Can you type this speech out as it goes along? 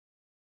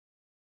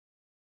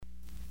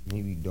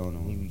Maybe don't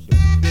know.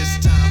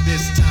 This time,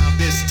 next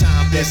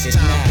time, this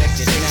time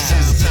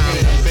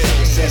to build.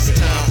 This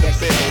time to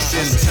build,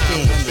 this time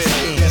to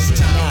build, this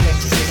time to build,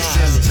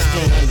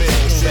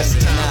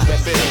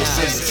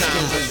 this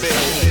time to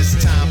build, this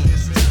time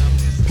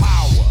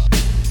power.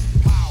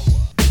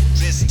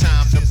 This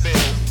time to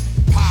build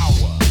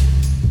power.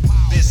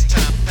 This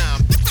time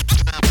to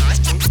build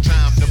power. This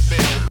time to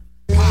build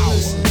power.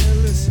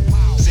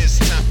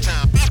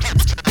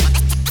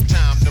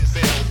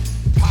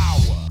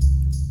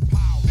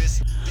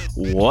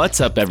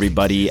 What's up,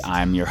 everybody?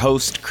 I'm your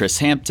host, Chris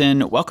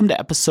Hampton. Welcome to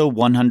episode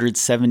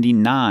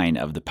 179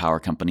 of the Power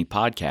Company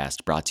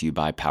Podcast, brought to you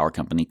by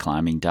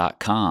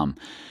PowerCompanyClimbing.com.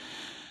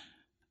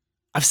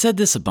 I've said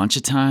this a bunch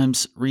of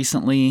times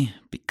recently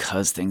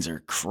because things are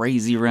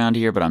crazy around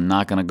here, but I'm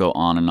not going to go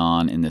on and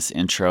on in this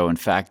intro. In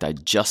fact, I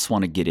just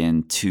want to get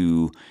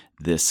into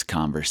this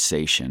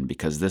conversation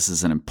because this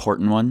is an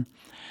important one.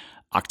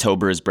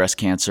 October is Breast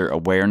Cancer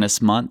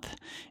Awareness Month,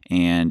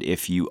 and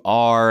if you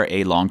are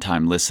a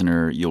longtime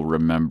listener, you'll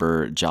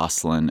remember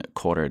Joslynn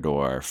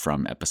Corredor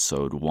from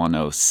episode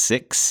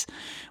 106.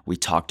 We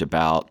talked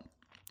about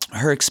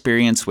her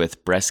experience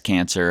with breast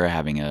cancer,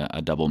 having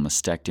a double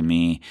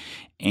mastectomy,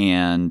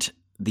 and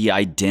the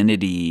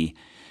identity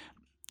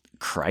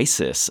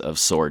crisis of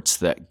sorts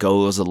that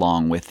goes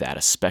along with that,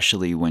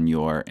 especially when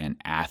you're an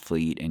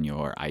athlete and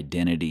your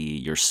identity,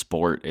 your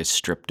sport is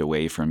stripped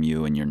away from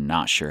you and you're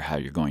not sure how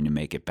you're going to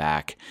make it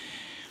back.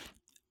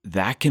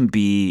 That can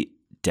be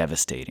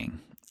devastating.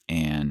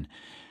 And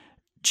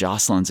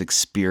Joslynn's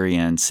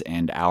experience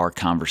and our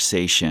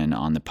conversation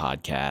on the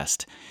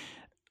podcast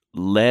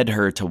led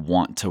her to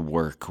want to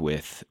work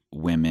with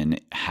women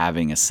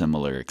having a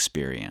similar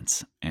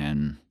experience.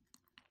 And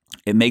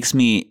it makes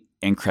me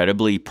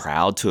incredibly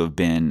proud to have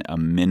been a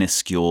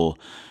minuscule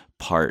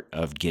part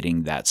of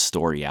getting that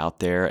story out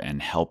there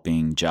and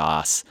helping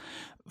Joss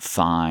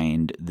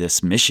find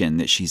this mission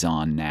that she's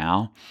on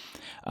now.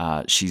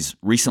 She's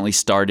recently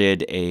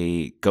started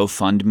a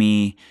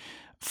GoFundMe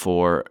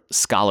for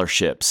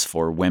scholarships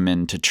for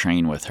women to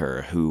train with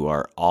her who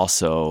are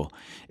also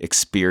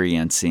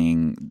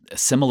experiencing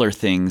similar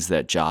things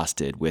that Joss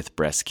did with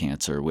breast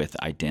cancer, with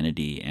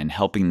identity, and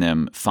helping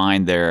them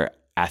find their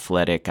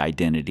athletic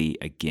identity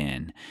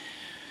again.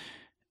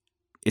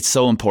 It's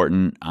so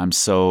important. I'm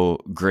so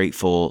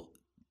grateful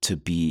to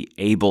be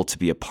able to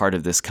be a part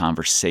of this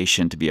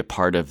conversation, to be a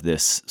part of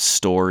this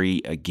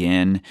story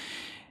again.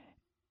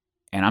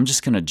 And I'm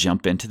just going to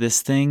jump into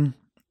this thing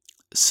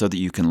so that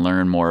you can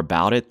learn more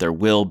about it. There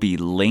will be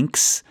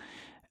links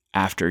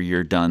after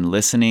you're done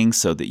listening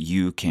so that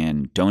you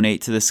can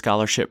donate to the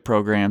scholarship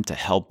program to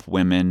help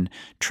women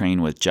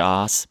train with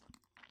Joss.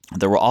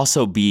 There will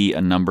also be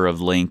a number of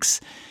links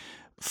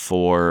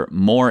for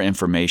more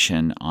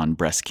information on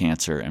breast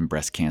cancer and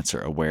breast cancer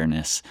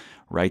awareness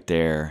right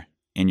there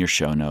in your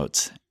show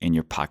notes in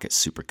your pocket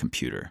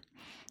supercomputer.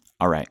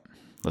 All right,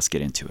 let's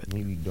get into it.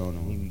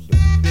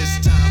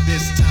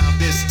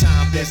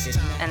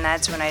 And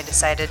that's when I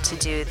decided to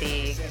do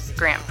the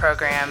grant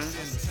program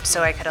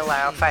so I could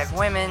allow 5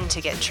 women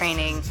to get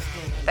training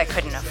that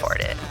couldn't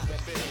afford it.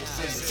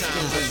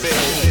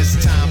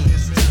 This time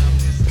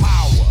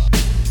power.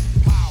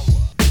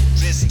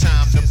 This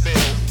time to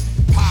build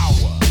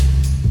power.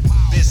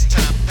 This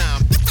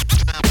time to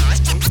build power.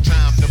 This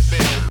time to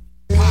build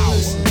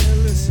power.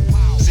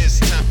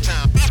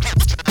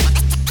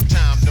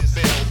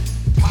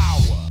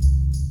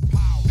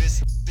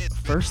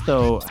 First,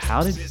 though,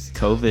 how did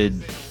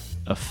COVID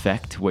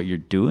affect what you're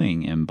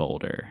doing in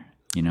Boulder?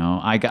 You know,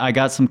 I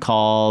got some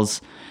calls,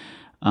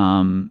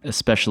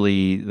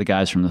 especially the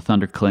guys from the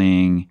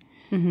Thundercling,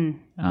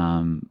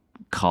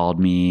 called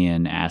me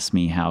and asked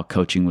me how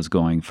coaching was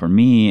going for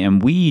me.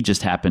 And we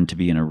just happened to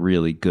be in a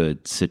really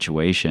good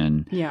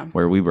situation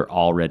where we were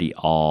already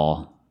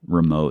all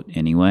remote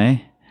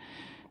anyway.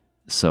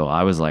 So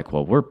I was like,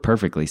 well, we're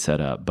perfectly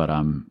set up, but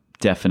I'm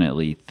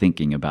definitely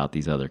thinking about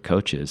these other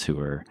coaches who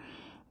are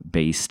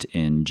based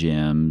in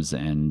gyms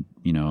and,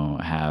 you know,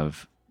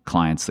 have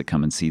clients that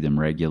come and see them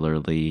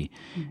regularly.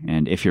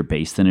 And if you're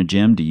based in a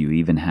gym, do you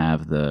even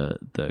have the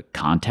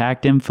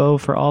contact info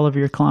for all of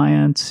your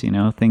clients? You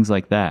know, things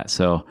like that.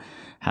 So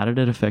how did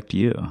it affect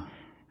you?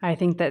 I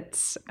think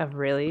that's a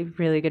really,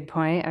 really good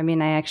point. I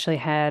mean, I actually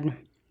had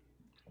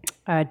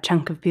a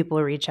chunk of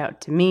people reach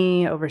out to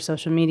me over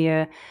social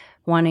media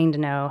wanting to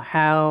know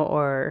how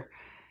or,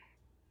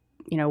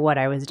 you know, what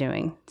I was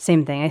doing.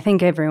 Same thing. I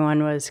think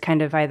everyone was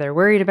kind of either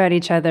worried about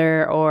each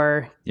other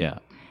or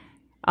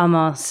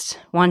almost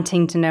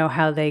wanting to know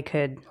how they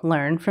could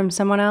learn from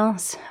someone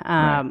else.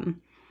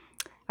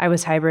 I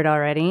was hybrid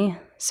already,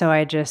 so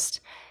I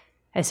just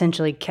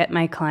essentially kept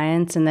my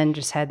clients and then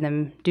just had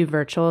them do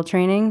virtual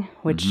training,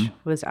 which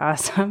was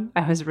awesome.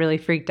 I was really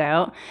freaked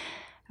out.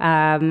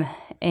 And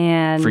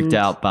freaked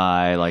out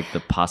by like the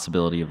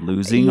possibility of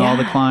losing all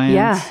the clients?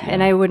 Yeah,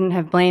 and I wouldn't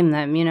have blamed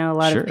them. You know, a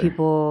lot of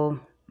people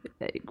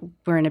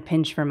were in a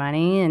pinch for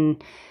money,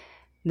 and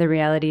the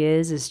reality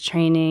is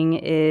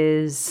training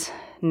is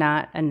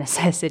not a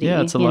necessity.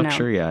 Yeah, it's a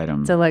luxury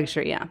item. It's a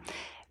luxury, yeah.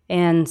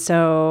 And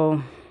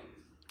so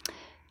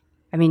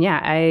I mean, yeah,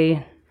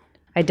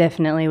 I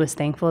definitely was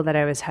thankful that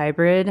I was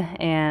hybrid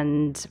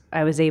and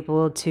I was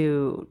able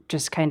to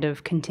just kind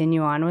of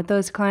continue on with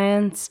those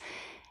clients.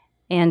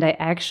 And I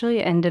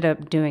actually ended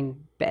up doing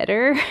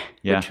better,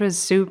 Yeah. which was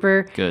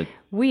super Good.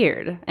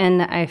 weird.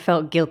 And I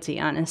felt guilty,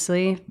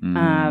 honestly.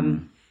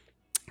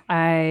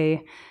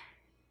 I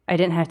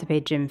didn't have to pay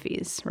gym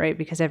fees, right?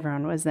 Because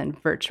everyone was then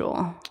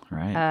virtual,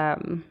 Right.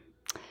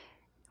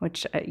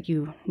 which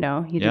you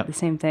Yep. did the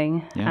same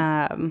thing.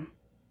 Yeah.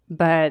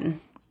 But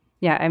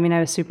yeah, I mean, I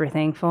was super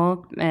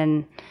thankful.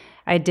 And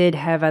I did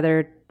have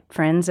other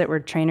friends that were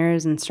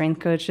trainers and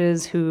strength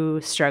coaches who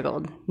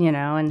struggled,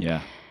 and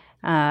Yeah.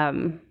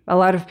 a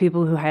lot of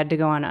people who had to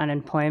go on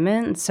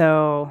unemployment.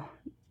 So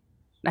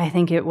I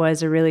think it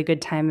was a really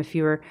good time if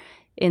you were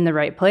in the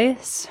right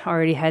place,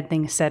 already had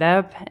things set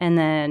up, and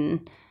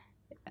then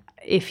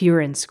if you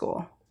were in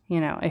school,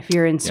 if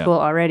you're in school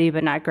already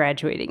but not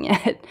graduating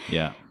yet.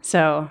 Yeah.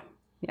 So,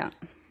 yeah.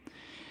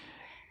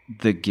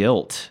 The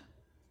guilt.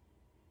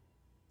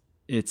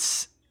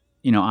 It's,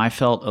 I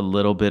felt a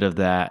little bit of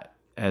that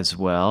as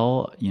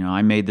well.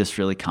 I made this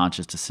really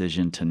conscious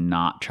decision to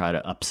not try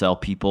to upsell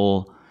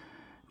people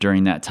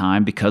during that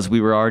time because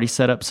we were already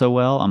set up so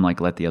well. I'm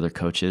like, let the other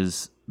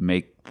coaches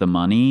make the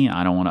money.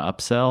 I don't want to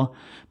upsell.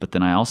 But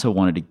then I also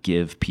wanted to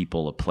give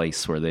people a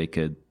place where they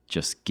could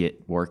just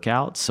get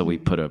workouts. So we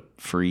put a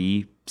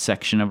free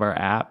section of our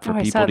app for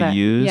people to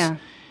use. Yeah.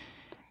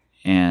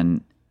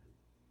 And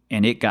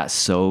it got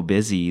so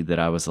busy that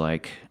I was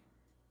like,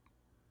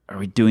 are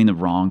we doing the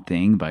wrong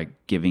thing by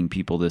giving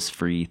people this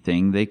free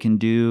thing they can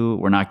do?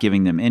 We're not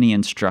giving them any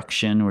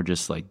instruction. We're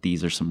just like,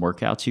 these are some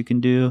workouts you can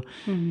do.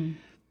 Mm-hmm.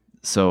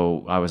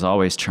 So I was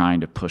always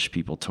trying to push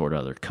people toward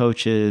other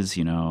coaches.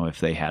 If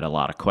they had a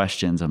lot of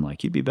questions, I'm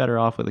like, you'd be better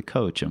off with a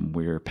coach. And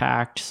we're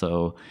packed.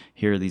 So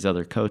here are these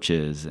other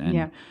coaches.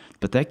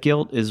 But that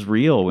guilt is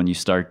real when you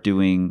start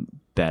doing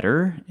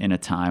better in a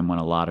time when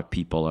a lot of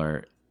people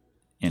are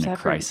in a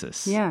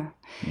crisis. Yeah.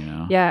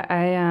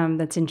 Yeah.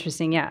 That's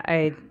interesting. Yeah.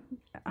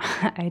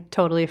 I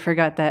totally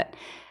forgot that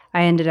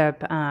I ended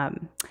up,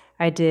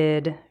 I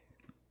did,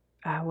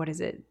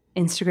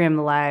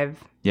 Instagram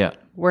Live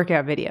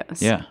workout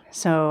videos. Yeah.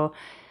 So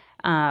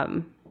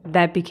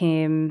that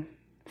became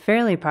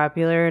fairly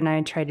popular, and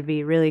I tried to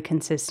be really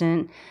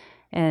consistent.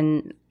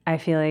 And I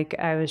feel like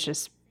I was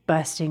just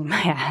busting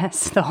my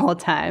ass the whole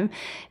time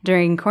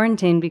during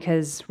quarantine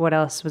because what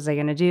else was I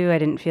going to do? I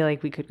didn't feel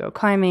like we could go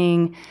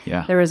climbing.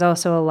 Yeah. There was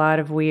also a lot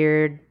of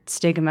weird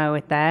stigma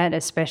with that,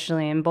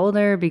 especially in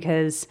Boulder,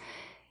 because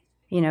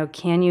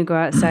can you go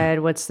outside?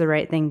 What's the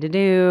right thing to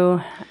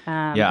do?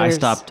 I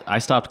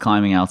stopped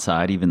climbing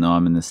outside, even though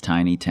I'm in this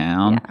tiny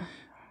town,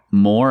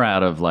 more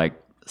out of like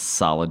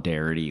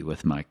solidarity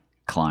with my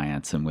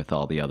clients and with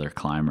all the other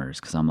climbers.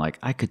 Cause I'm like,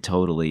 I could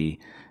totally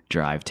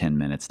drive 10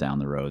 minutes down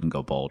the road and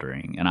go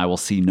bouldering and I will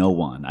see no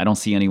one. I don't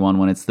see anyone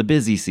when it's the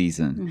busy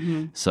season.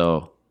 Mm-hmm.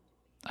 So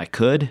I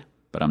could,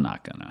 but I'm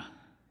not gonna.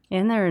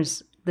 And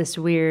there's this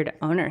weird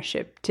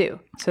ownership too.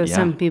 So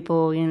some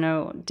people,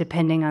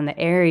 depending on the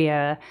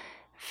area,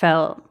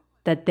 felt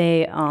that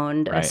they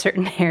owned a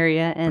certain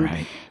area and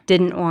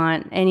didn't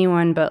want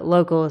anyone but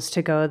locals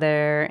to go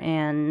there.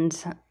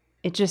 And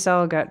it just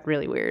all got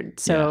really weird.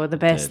 So the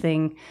best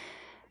thing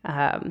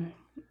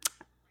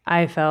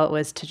I felt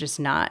was to just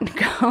not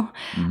go.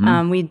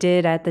 Mm-hmm. We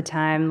did at the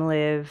time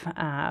live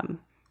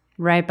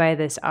right by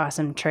this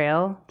awesome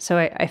trail. So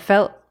I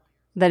felt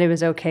that it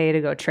was okay to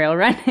go trail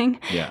running.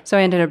 Yeah. So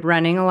I ended up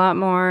running a lot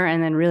more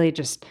and then really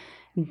just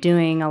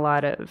doing a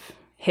lot of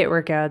HIIT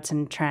workouts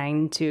and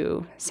trying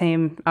to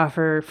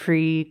offer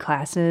free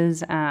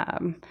classes.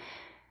 But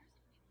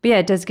yeah,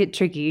 it does get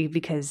tricky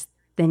because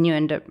then you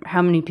end up,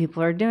 how many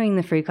people are doing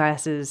the free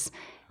classes?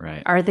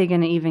 Right. Are they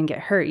going to even get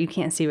hurt? You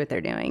can't see what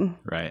they're doing.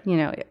 Right.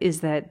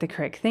 Is that the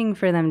correct thing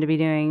for them to be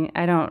doing?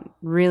 I don't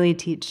really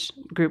teach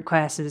group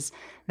classes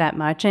that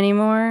much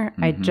anymore.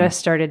 Mm-hmm. I just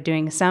started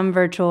doing some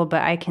virtual,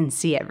 but I can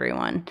see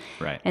everyone.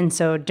 Right. And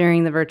so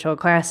during the virtual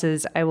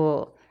classes, I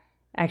will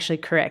actually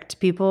correct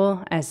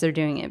people as they're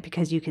doing it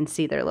because you can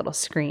see their little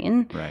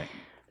screen. Right.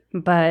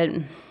 But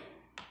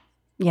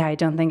yeah, I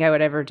don't think I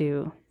would ever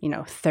do,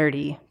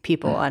 30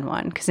 people on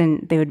one because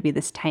then they would be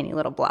this tiny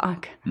little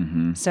block.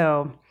 Mm-hmm.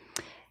 So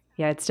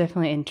yeah, it's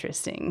definitely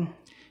interesting.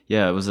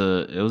 Yeah, it was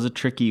a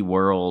tricky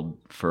world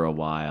for a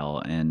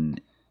while,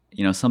 and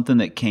something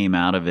that came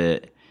out of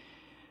it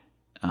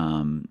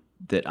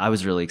that I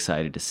was really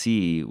excited to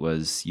see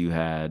was you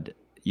had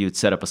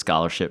set up a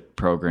scholarship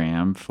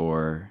program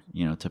for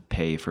to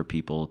pay for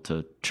people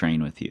to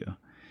train with you.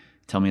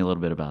 Tell me a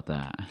little bit about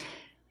that.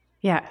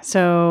 Yeah,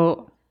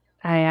 so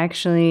I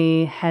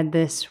actually had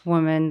this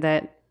woman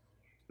that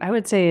I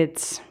would say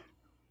it's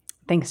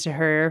thanks to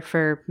her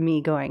for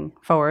me going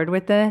forward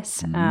with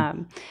this.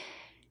 Mm-hmm.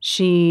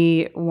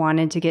 She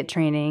wanted to get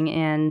training,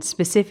 and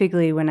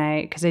specifically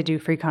because I do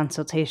free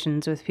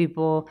consultations with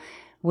people,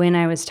 when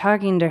I was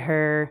talking to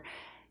her,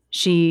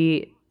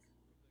 she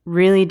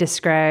really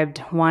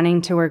described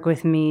wanting to work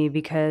with me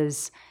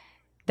because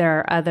there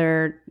are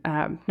other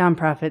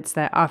nonprofits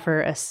that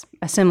offer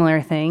a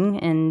similar thing,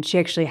 and she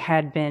actually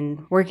had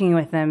been working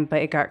with them,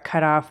 but it got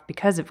cut off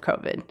because of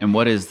COVID. And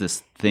what is this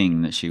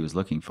thing that she was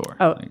looking for?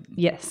 Oh,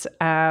 yes.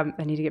 I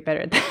need to get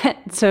better at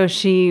that. So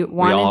she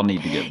wanted... We all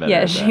need to get better yeah,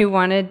 at that. she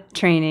wanted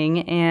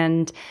training,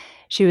 and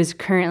she was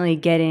currently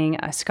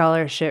getting a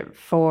scholarship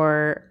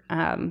for...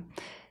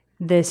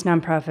 this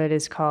nonprofit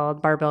is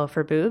called Barbell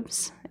for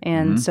Boobs.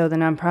 And so the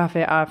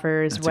nonprofit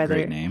offers That's a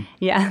great name.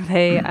 Yeah,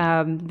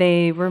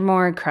 they were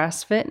more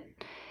CrossFit,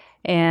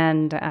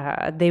 and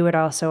they would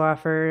also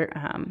offer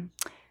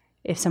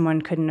if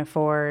someone couldn't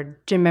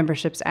afford gym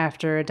memberships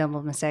after a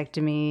double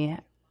mastectomy.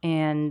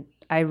 And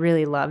I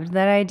really loved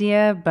that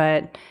idea,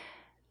 but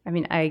I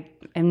mean, I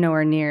am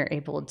nowhere near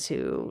able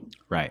to,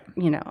 Right.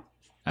 Absolutely.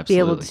 Be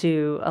able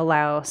to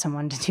allow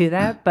someone to do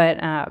that. But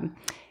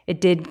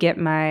it did get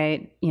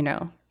my,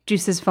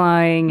 juices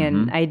flowing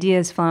and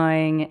ideas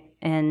flowing.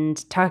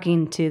 And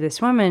talking to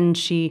this woman,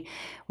 she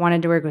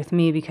wanted to work with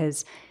me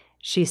because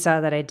she saw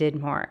that I did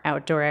more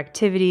outdoor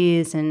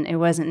activities and it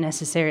wasn't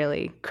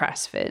necessarily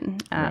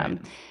CrossFit. Right.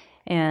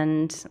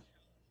 And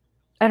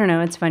I don't know,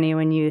 it's funny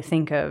when you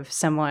think of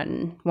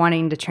someone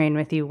wanting to train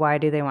with you, why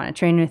do they want to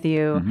train with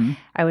you?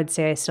 I would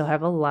say I still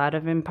have a lot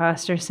of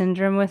imposter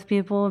syndrome with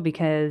people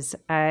because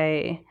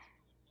I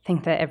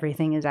think that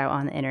everything is out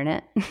on the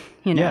internet.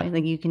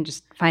 Like you can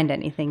just find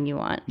anything you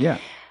want. Yeah.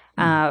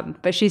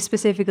 But she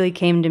specifically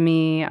came to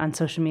me on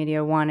social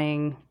media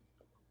wanting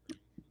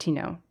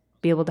to,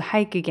 be able to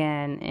hike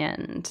again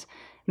and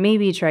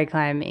maybe try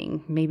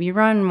climbing, maybe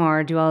run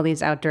more, do all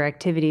these outdoor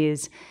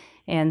activities,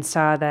 and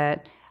saw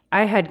that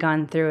I had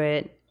gone through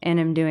it and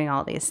am doing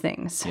all these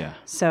things. Yeah.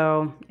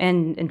 So,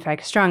 and in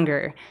fact,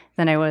 stronger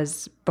than I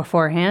was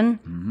beforehand.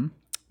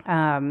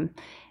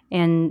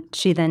 And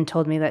she then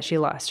told me that she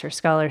lost her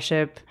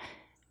scholarship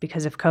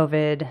because of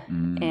COVID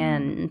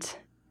and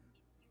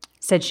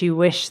said she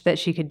wished that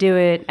she could do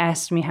it,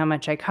 asked me how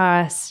much I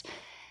cost.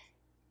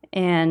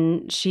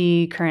 And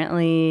she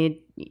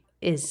currently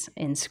is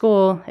in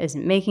school,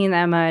 isn't making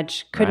that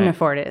much, couldn't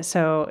afford it.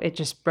 So it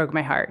just broke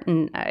my heart.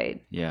 And I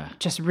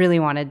just really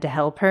wanted to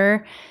help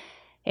her.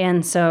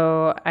 And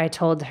so I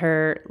told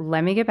her,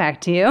 let me get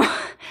back to you.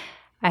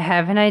 I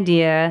have an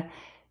idea.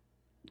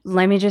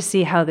 Let me just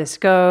see how this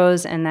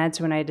goes. And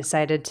that's when I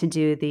decided to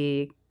do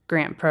the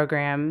grant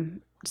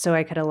program so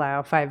I could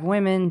allow 5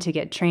 women to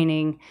get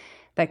training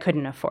that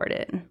couldn't afford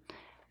it.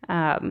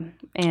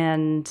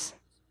 And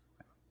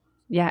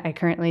I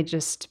currently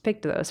just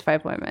picked those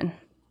 5 women.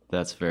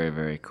 That's very,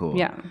 very cool.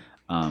 Yeah.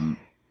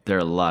 There are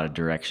a lot of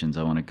directions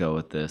I want to go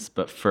with this.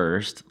 But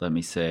first, let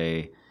me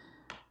say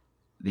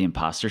the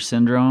imposter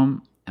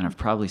syndrome, and I've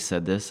probably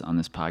said this on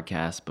this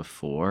podcast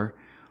before,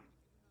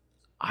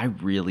 I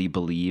really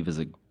believe is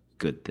a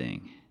good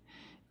thing.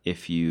 I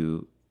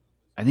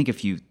think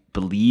if you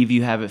believe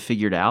you have it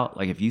figured out,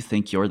 like if you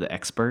think you're the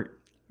expert,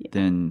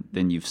 then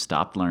you've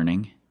stopped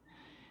learning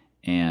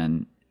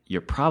and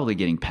you're probably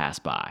getting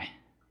passed by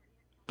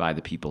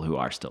the people who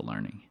are still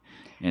learning.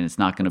 And it's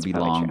not going to be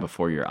long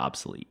before you're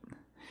obsolete.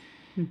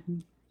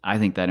 I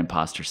think that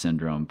imposter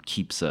syndrome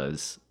keeps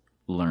us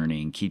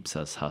learning, keeps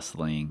us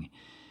hustling.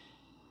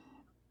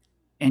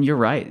 And you're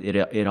right.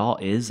 It all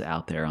is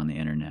out there on the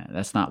internet.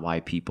 That's not why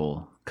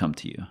people come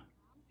to you.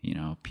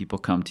 People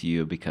come to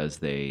you because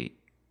they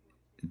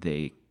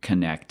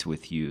connect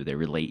with you, they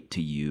relate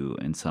to you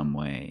in some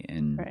way,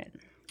 and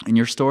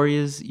your story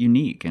is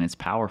unique and it's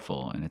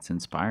powerful and it's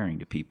inspiring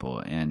to people,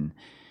 and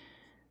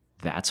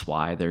that's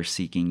why they're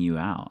seeking you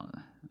out.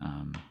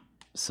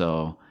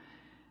 So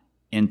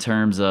in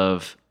terms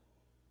of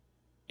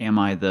am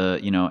I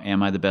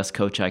the best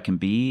coach I can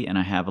be and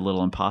I have a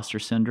little imposter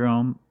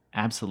syndrome?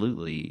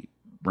 Absolutely,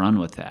 run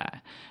with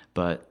that.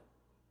 But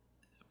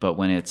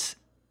when it's,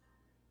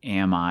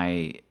 am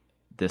I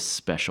this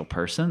special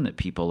person that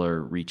people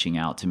are reaching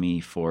out to me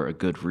for a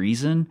good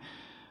reason?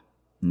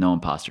 No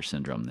imposter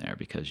syndrome there,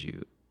 because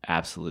you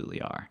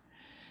absolutely are.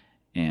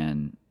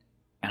 And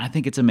I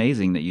think it's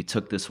amazing that you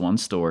took this one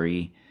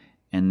story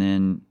and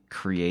then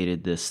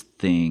created this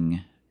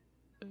thing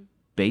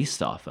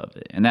based off of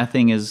it. And that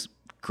thing is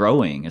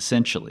growing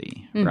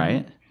essentially,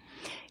 right?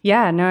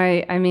 Yeah, no,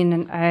 I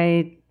mean,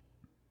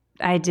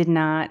 I did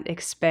not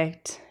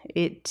expect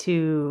it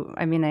to,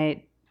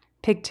 I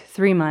picked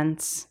 3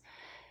 months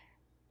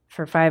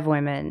for 5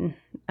 women.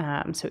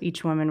 So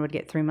each woman would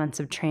get 3 months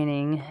of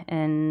training.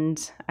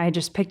 And I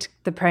just picked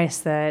the price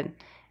that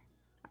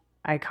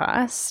I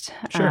cost.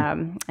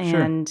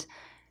 And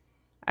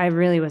I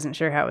really wasn't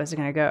sure how it was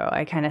going to go.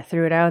 I kind of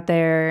threw it out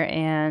there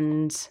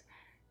and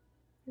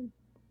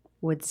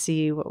would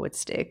see what would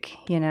stick,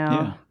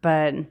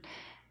 But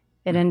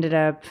it ended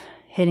up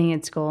hitting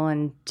its goal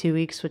in 2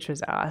 weeks, which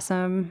was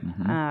awesome.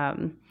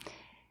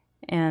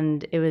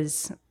 And it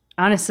was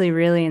honestly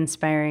really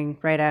inspiring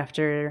right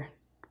after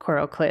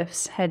Coral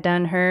Cliffs had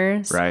done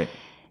hers. Right.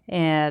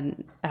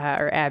 And,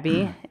 or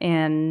Abby.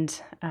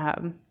 And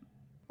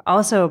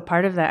also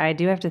part of that, I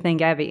do have to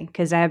thank Abby,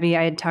 because Abby,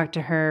 I had talked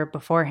to her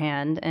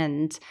beforehand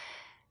and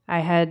I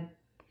had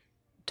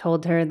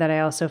told her that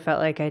I also felt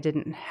like I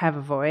didn't have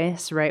a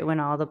voice right when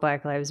all the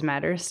Black Lives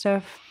Matter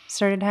stuff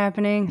started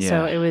happening. Yeah.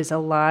 So it was a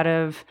lot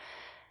of,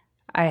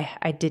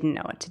 I didn't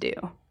know what to do.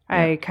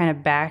 I kind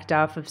of backed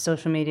off of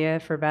social media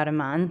for about a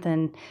month.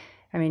 And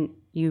I mean,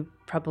 you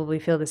probably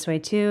feel this way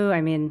too.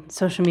 I mean,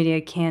 social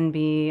media can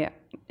be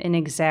an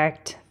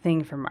exact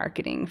thing for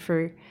marketing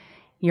for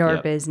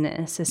your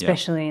business,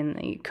 especially in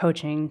the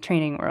coaching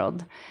training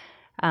world.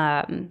 So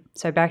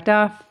I backed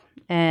off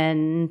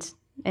and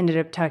ended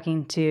up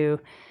talking to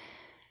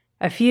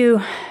a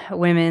few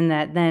women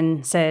that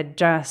then said,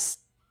 Joss,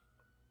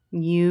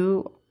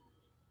 you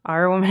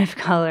are a woman of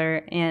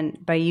color, and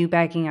by you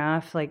backing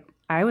off, like,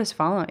 I was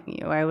following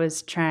you. I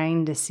was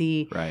trying to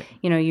see,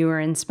 you were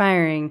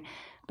inspiring,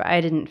 but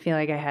I didn't feel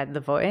like I had the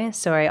voice.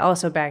 So I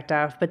also backed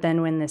off. But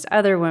then when this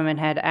other woman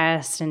had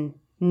asked and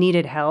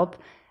needed help,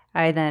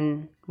 I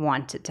then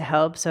wanted to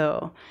help.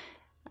 So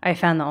I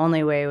found the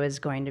only way was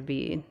going to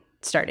be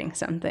starting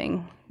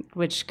something,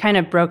 which kind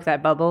of broke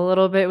that bubble a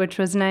little bit, which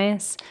was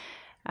nice.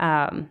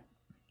 But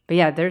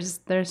yeah, there's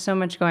so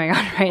much going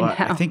on now.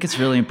 I think it's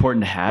really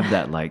important to have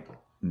that like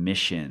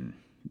mission,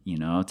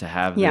 to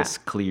have this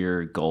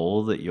clear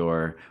goal that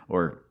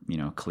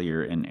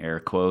clear in air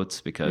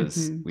quotes,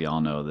 because we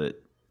all know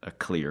that a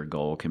clear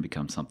goal can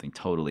become something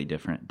totally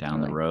different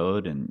down the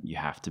road, and you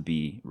have to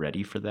be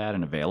ready for that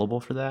and available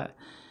for that.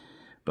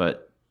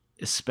 But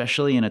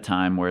especially in a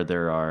time where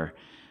there are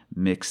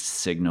mixed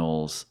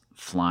signals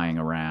flying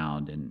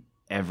around and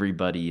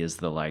everybody is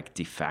the like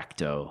de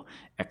facto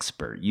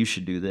expert. You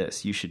should do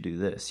this. You should do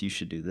this. You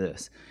should do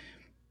this.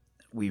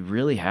 We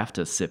really have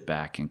to sit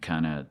back and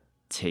kind of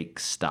take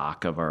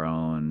stock of our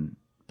own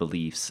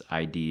beliefs,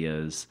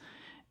 ideas,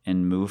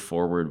 and move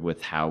forward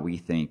with how we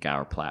think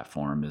our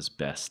platform is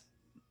best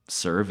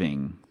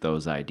serving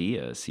those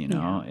ideas.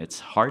 It's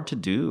hard to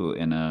do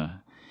in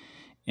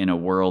a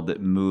world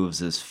that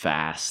moves as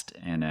fast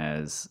and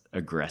as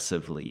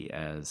aggressively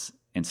as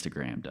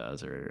Instagram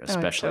does, or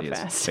especially as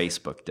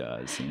Facebook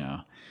does,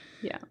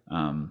 Yeah.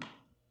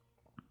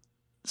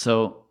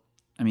 So,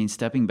 I mean,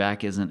 stepping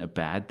back isn't a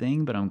bad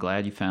thing, but I'm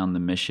glad you found the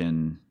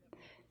mission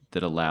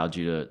that allowed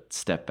you to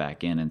step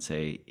back in and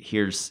say,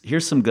 here's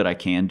some good I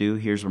can do.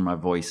 Here's where my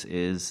voice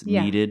is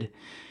needed.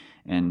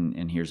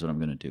 And here's what I'm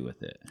going to do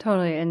with it.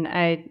 Totally. And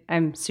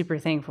I'm super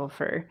thankful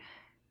for,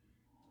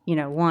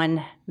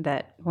 one,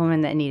 that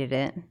woman that needed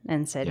it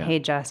and said, hey,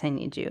 Joss, I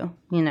need you,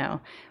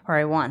 or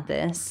I want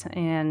this.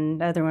 And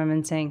other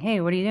women saying,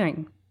 hey, what are you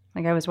doing?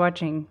 Like, I was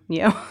watching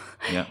you.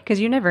 Because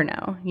you never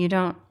know. You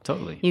don't.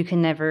 Totally. You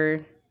can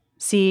never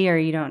see, or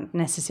you don't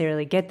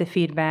necessarily get the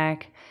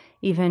feedback.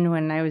 Even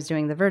when I was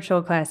doing the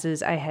virtual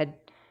classes, I had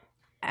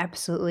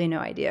absolutely no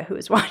idea who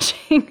was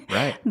watching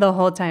the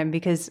whole time,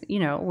 because,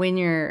 when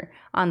you're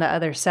on the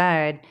other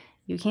side,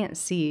 you can't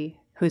see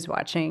who's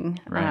watching,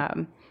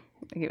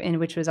 and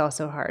which was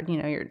also hard.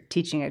 You're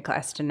teaching a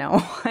class to no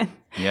one.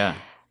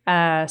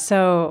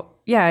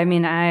 I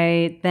mean,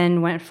 I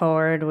then went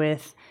forward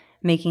with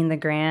making the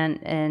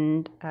grant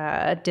and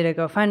did a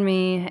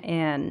GoFundMe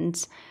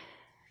and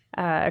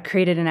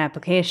created an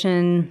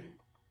application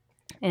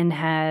and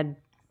had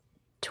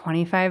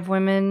 25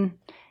 women,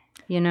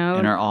 And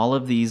are all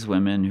of these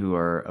women who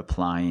are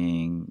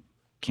applying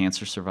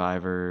cancer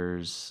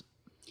survivors,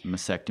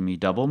 mastectomy,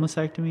 double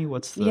mastectomy?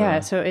 What's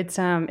the... so it's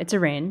a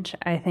range.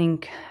 I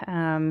think,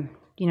 I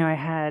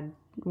had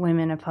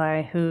women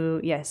apply who,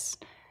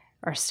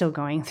 are still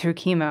going through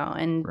chemo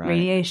and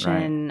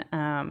radiation.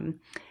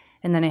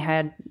 And then I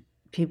had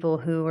people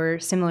who were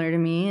similar to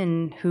me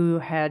and who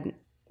had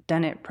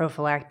done it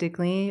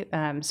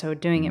prophylactically, so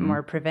doing it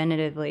more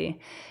preventatively.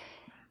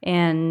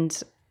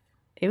 And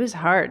it was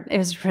hard. It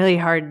was really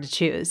hard to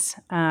choose.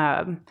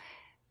 I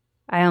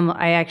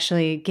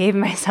actually gave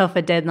myself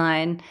a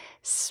deadline,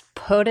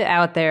 put it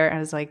out there. I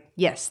was like,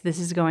 yes, this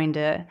is going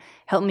to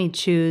help me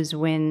choose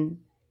when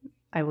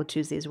I will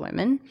choose these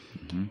women.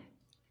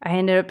 I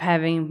ended up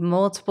having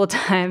multiple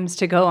times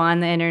to go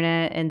on the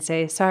internet and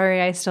say, sorry,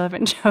 I still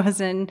haven't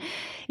chosen,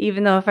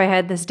 even though if I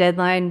had this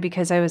deadline,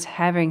 because I was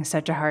having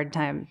such a hard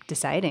time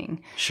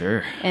deciding.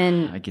 Sure.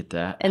 And I get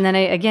that. And then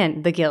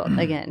the guilt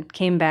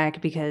came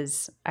back,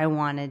 because I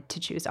wanted to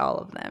choose all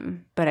of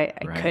them, but I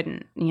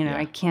couldn't,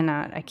 I can't,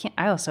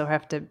 I also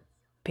have to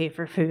pay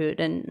for food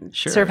and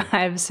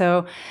survive.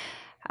 So,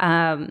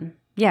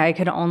 I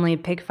could only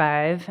pick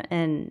 5,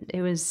 and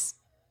it was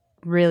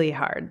really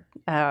hard.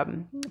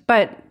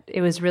 But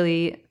it was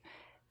really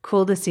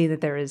cool to see that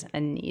there was a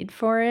need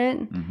for it.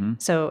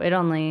 So it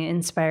only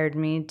inspired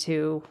me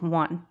to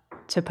want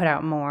to put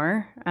out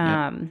more.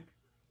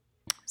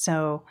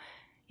 So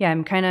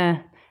I'm kind of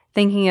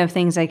thinking of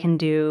things I can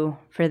do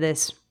for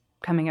this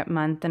coming up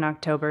month in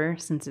October,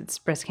 since it's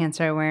Breast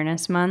Cancer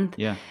Awareness Month.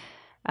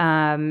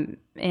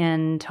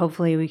 And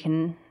hopefully we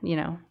can,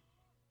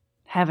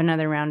 have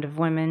another round of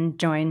women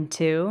join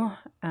too.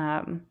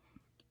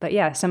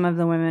 But some of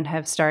the women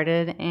have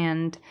started,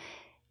 and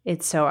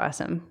it's so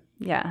awesome.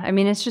 I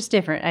mean, it's just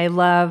different. I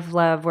love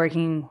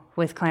working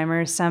with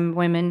climbers. Some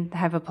women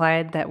have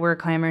applied that were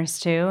climbers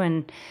too.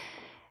 And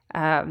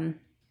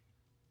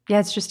Yeah,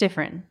 it's just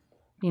different.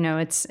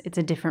 It's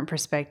a different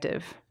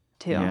perspective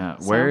too. Yeah.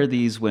 So, Where are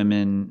these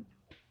women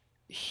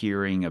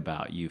hearing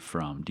about you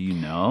from? Do you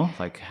know?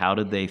 Like, how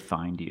did they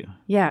find you?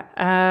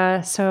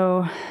 Yeah.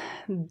 So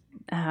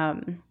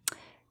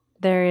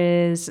there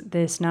is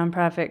this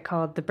nonprofit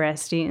called the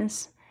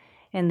Breasties,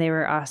 and they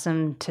were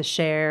awesome to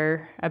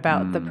share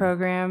about the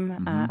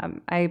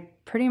program. I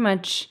pretty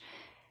much,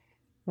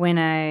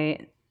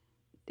 it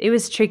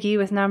was tricky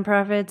with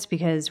nonprofits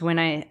because when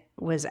I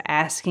was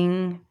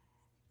asking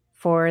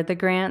for the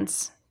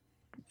grants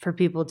for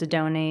people to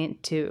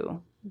donate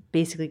to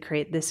basically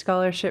create this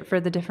scholarship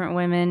for the different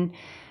women,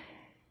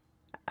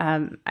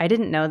 I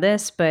didn't know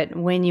this, but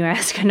when you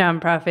ask a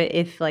nonprofit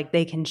if like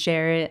they can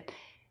share it,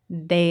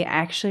 they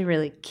actually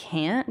really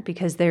can't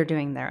because they're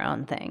doing their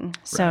own thing.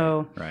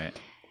 So, right.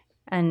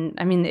 And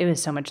I mean, it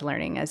was so much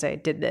learning as I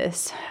did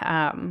this.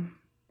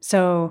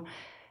 So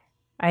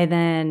I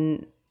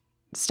then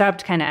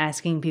stopped kind of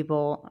asking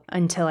people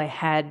until I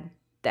had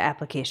the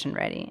application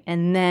ready.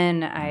 And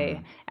then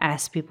I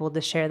asked people to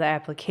share the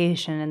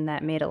application, and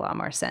that made a lot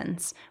more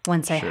sense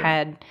once I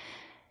had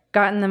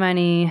gotten the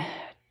money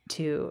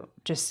to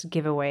just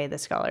give away the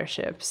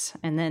scholarships,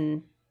 and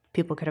then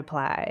people could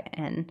apply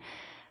and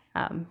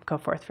go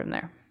forth from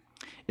there.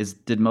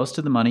 Did most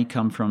of the money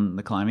come from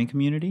the climbing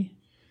community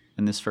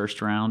in this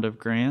first round of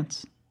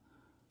grants?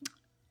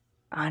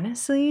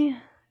 Honestly,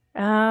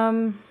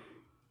 I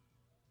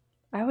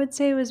would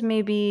say it was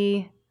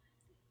maybe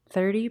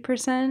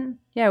 30%.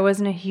 Yeah, it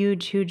wasn't a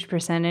huge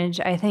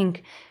percentage. I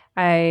think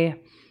I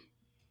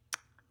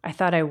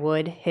thought I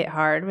would hit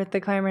hard with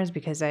the climbers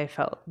because I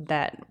felt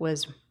that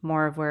was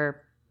more of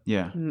where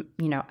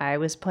I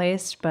was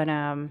placed. But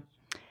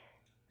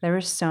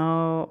there's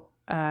a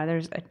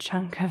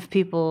chunk of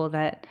people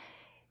that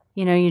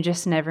you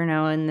just never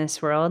know in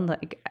this world.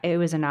 Like, it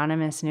was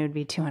anonymous and it would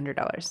be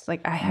 $200.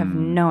 Like, I have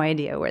no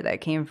idea where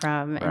that came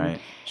from. And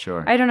right.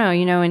 Sure. I don't know,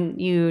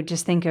 and you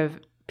just think of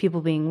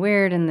people being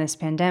weird in this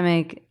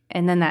pandemic,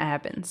 and then that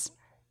happens.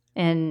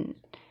 And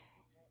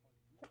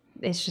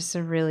it's just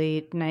a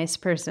really nice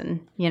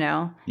person,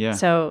 Yeah.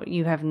 So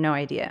you have no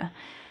idea.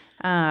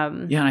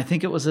 And I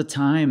think it was a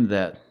time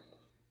that,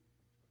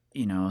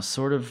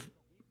 sort of,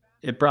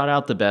 it brought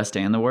out the best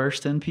and the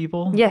worst in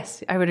people.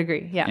 Yes, I would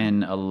agree. Yeah.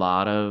 And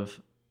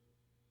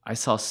I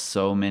saw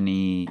so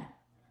many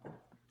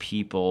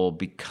people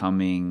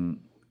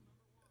becoming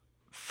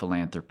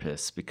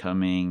philanthropists,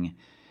 becoming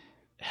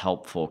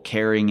helpful,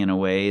 caring in a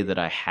way that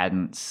I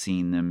hadn't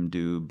seen them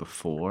do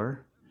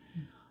before.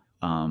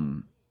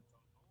 And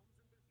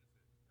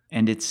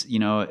it's,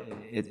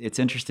 it's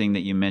interesting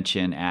that you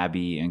mention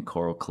Abby and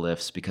Coral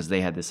Cliffs because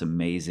they had this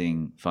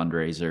amazing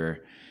fundraiser,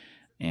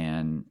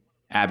 and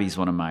Abby's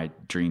one of my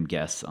dream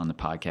guests on the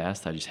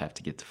podcast. I just have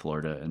to get to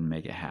Florida and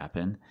make it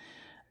happen.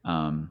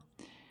 Or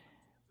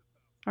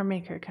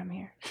make her come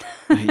here.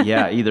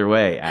 Yeah, either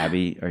way,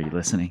 Abby, are you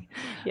listening?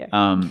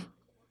 Yeah.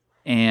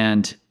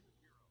 And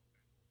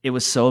it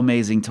was so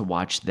amazing to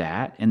watch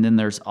that. And then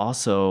there's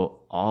also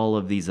all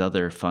of these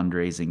other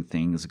fundraising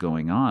things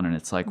going on. And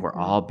it's like we're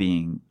all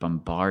being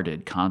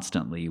bombarded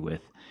constantly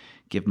with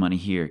give money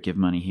here, give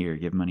money here,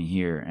 give money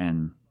here.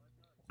 And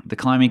the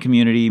climbing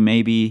community,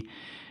 maybe,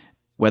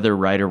 whether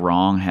right or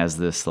wrong, has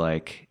this I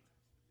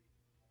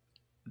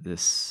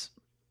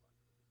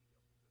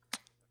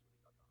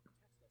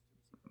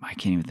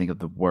can't even think of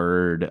the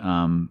word.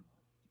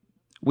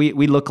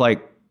 We look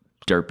like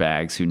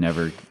dirtbags who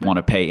never want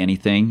to pay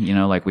anything,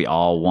 like we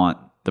all want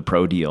the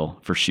pro deal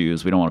for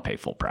shoes. We don't want to pay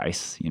full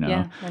price,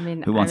 Yeah, I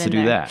mean, who wants to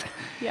do that?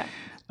 Yeah.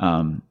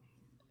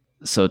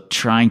 So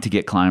trying to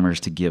get climbers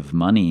to give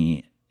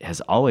money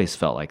has always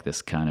felt like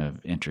this kind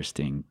of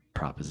interesting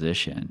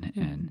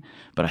proposition.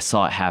 But I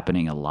saw it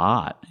happening a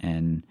lot.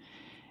 And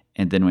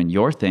then when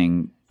your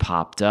thing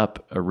popped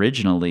up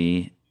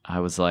originally,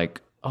 I was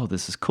like, oh,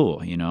 this is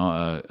cool.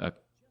 A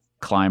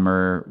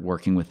climber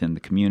working within the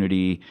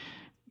community,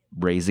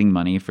 raising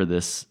money for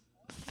this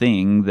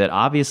thing that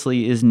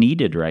obviously is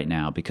needed right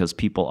now because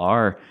people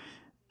are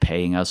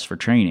paying us for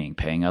training,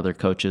 paying other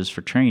coaches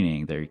for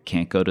training. They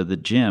can't go to the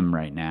gym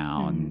right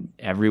now. And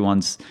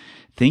everyone's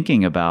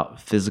thinking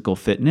about physical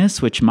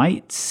fitness, which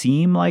might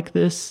seem like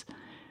this.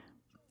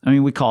 I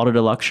mean, we called it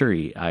a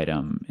luxury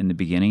item in the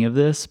beginning of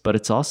this, but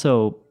it's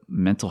also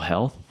mental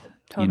health,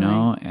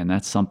 Totally. and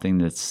that's something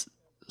that's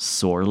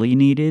sorely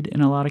needed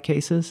in a lot of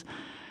cases.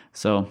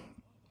 So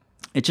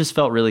it just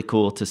felt really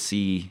cool to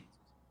see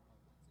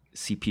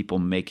people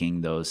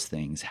making those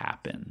things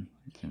happen.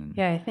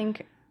 Yeah, I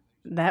think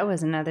that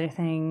was another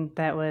thing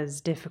that was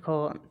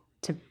difficult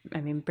to,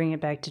 bring it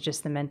back to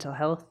just the mental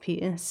health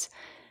piece.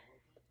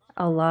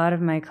 A lot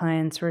of my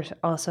clients were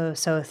also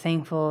so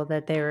thankful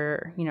that they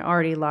were,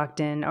 already locked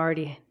in,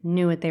 already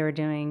knew what they were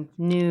doing,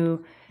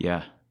 knew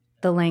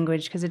the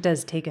language, because it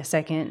does take a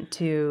second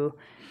to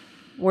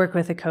work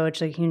with a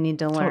coach. Like, you need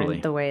to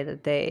learn the way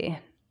that they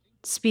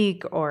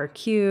speak or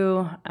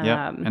cue.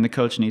 And the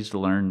coach needs to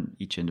learn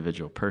each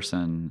individual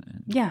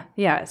person.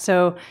 Yeah.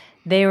 So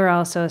they were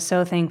also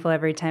so thankful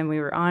every time we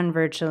were on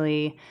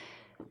virtually.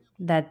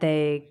 that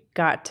they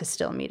got to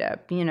still meet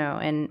up,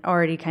 and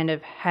already kind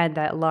of had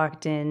that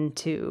locked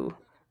into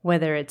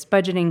whether it's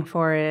budgeting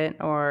for it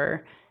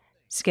or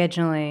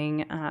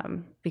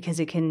scheduling, because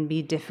it can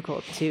be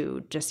difficult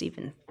to just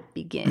even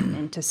begin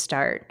and to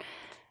start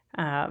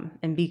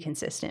and be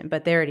consistent.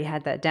 But they already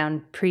had that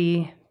down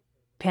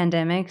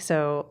pre-pandemic,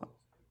 so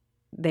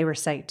they were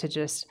psyched to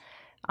just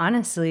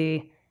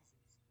honestly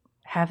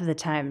have the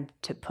time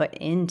to put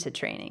into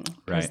training.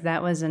 Because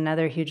that was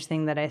another huge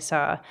thing that I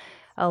saw.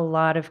 A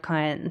lot of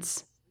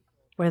clients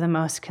were the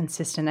most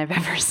consistent I've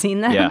ever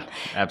seen them. Yeah,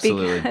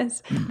 absolutely.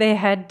 Because they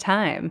had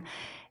time.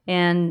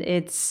 And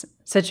it's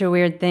such a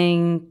weird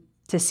thing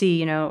to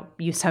see,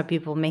 you saw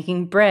people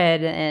making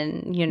bread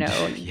and,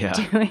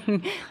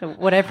 doing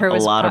whatever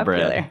was a lot popular.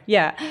 Of bread.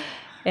 Yeah.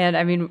 And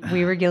I mean,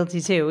 we were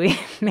guilty too. We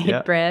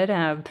made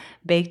bread,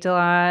 baked a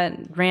lot,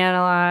 ran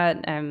a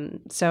lot.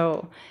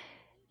 So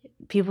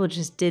people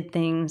just did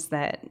things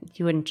that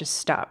you wouldn't just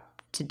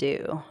stop to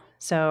do.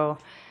 So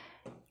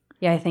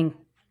yeah, I think,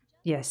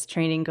 yes,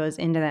 training goes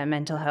into that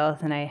mental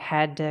health, and I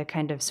had to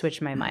kind of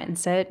switch my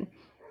mindset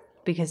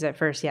because at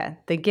first,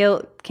 the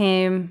guilt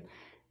came,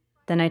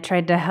 then I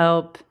tried to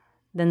help,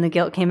 then the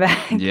guilt came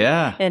back.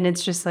 Yeah. And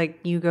it's just like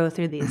you go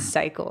through these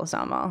cycles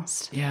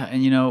almost. Yeah,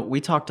 and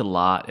we talked a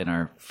lot in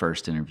our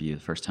first interview,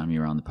 the first time you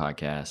were on the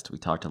podcast. We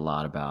talked a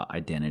lot about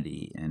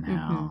identity and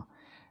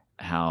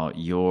how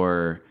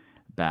your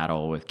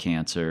battle with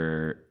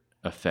cancer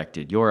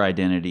affected your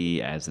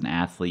identity as an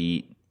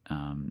athlete,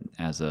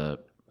 as a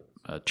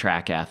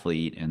track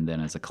athlete, and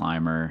then as a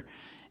climber,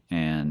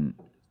 and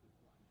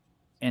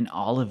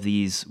all of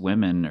these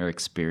women are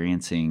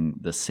experiencing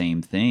the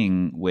same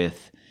thing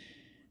with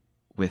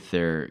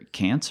their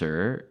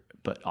cancer,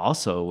 but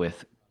also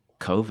with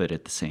COVID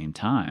at the same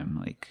time.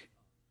 Like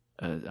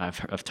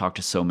I've talked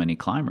to so many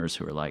climbers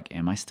who are like,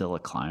 "Am I still a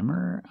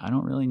climber? I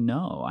don't really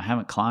know. I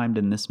haven't climbed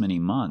in this many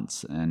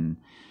months, and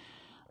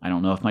I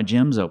don't know if my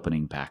gym's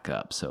opening back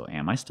up. So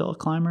am I still a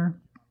climber?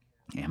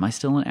 Am I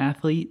still an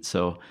athlete?"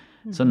 So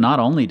not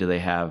only do they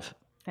have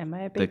Am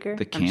I a baker?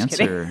 the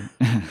cancer,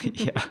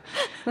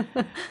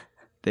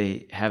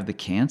 they have the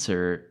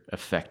cancer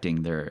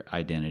affecting their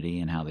identity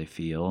and how they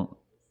feel,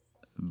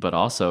 but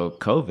also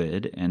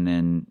COVID. And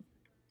then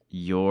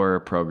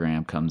your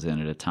program comes in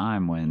at a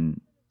time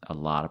when a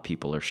lot of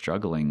people are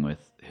struggling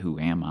with, who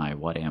am I?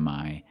 What am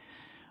I?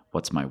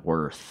 What's my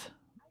worth?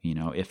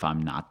 If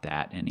I'm not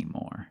that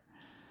anymore.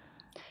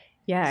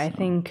 Yeah, I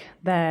think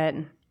that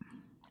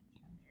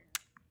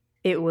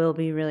it will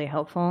be really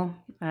helpful.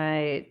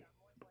 I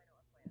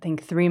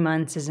think 3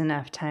 months is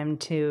enough time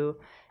to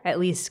at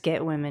least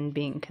get women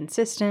being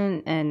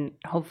consistent and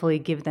hopefully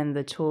give them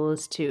the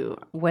tools to,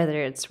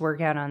 whether it's work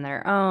out on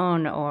their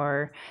own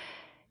or,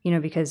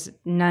 because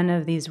none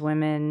of these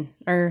women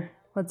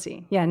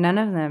none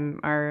of them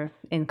are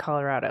in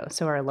Colorado,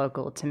 so are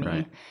local to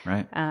me.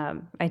 Right.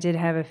 I did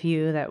have a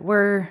few that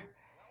were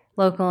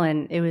local,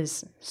 and it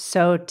was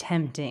so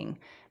tempting,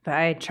 but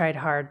I tried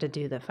hard to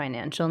do the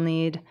financial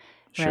need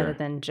rather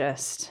than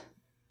just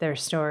their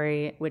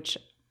story, which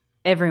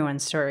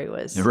everyone's story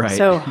was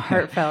so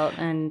heartfelt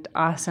and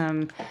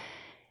awesome.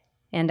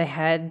 And I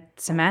had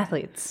some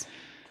athletes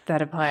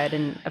that applied,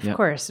 and of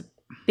course,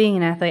 being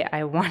an athlete,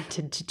 I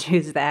wanted to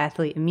choose the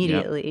athlete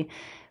immediately,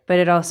 but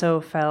it also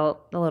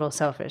felt a little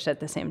selfish at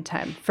the same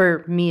time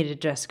for me to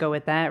just go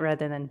with that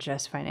rather than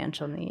just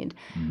financial need.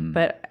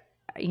 But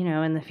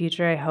in the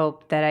future, I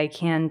hope that I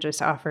can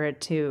just offer it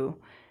to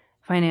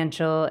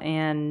financial,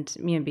 and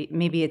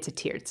maybe it's a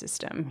tiered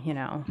system,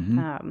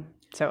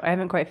 so I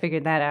haven't quite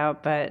figured that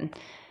out, but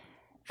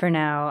for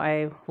now,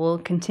 I will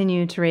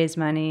continue to raise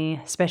money,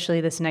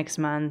 especially this next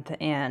month,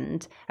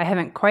 and I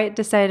haven't quite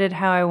decided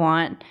how I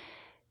want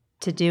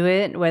to do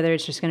it, whether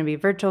it's just going to be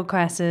virtual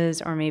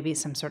classes or maybe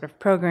some sort of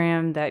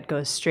program that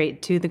goes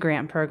straight to the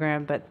grant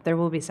program, but there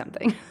will be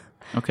something.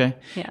 Okay.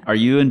 Yeah. Are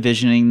you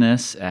envisioning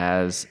this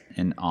as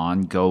an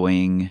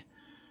ongoing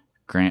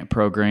grant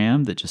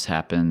program that just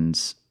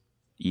happens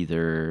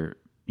either,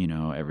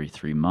 every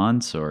 3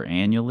 months or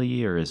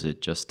annually, or is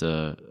it just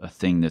a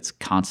thing that's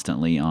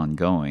constantly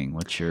ongoing?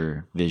 What's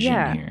your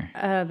vision here?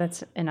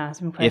 That's an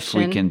awesome question. If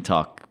we can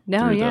talk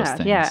through those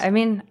things. Yeah. I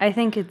mean, I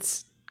think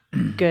it's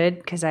good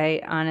because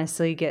I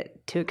honestly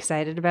get too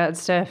excited about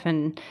stuff,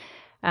 and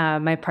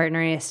my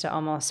partner is to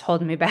almost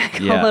hold me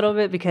back a little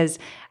bit because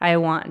I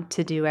want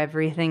to do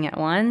everything at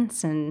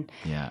once. And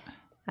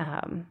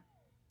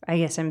I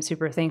guess I'm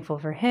super thankful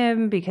for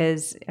him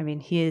because,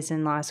 he is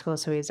in law school,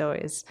 so he's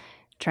always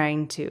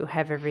trying to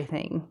have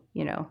everything,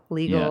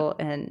 legal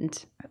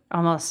and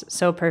almost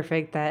so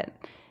perfect that,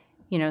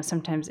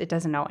 sometimes it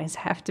doesn't always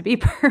have to be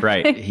perfect.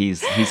 Right.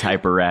 He's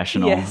hyper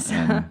rational. Yes.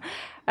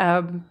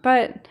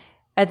 But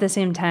at the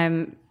same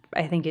time,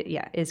 I think it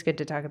is good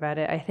to talk about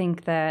it. I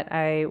think that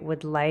I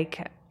would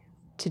like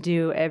to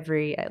do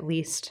at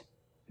least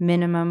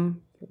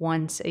minimum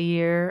once a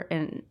year,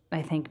 and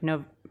I think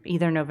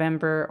either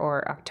November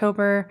or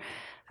October,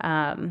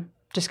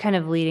 just kind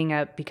of leading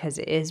up because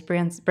it is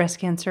Breast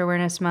Cancer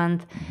Awareness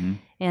Month,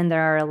 and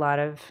there are a lot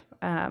of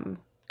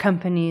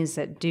companies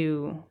that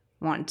do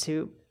want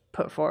to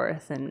put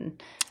forth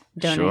and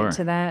donate Sure.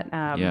 to that.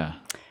 Yeah.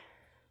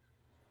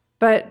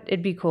 But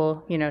it'd be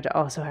cool, to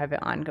also have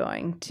it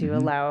ongoing, to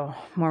allow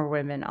more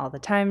women all the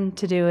time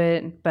to do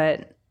it.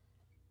 But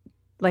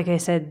like I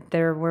said,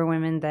 there were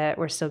women that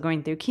were still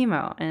going through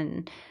chemo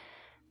and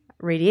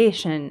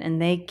radiation,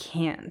 and they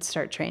can't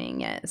start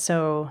training yet.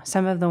 So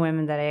some of the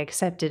women that I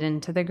accepted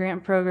into the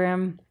grant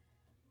program,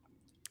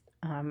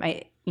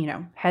 I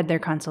had their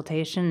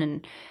consultation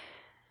and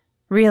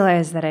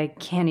realized that I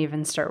can't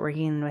even start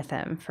working with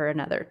them for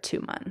another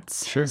 2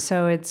 months. Sure.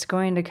 So it's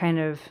going to kind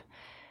of,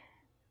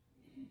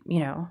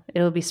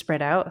 it'll be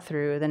spread out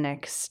through the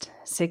next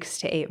 6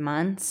 to 8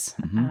 months,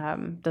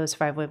 those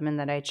 5 women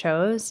that I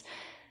chose.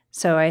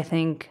 So I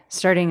think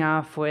starting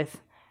off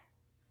with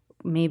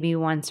maybe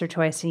once or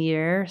twice a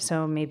year,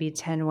 so maybe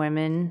 10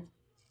 women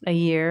a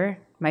year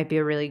might be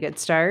a really good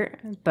start.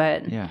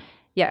 But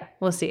yeah,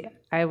 we'll see.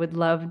 I would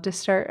love to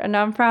start a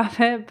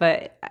nonprofit,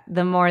 but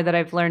the more that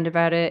I've learned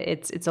about it,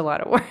 it's a lot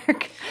of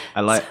work.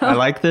 I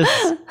like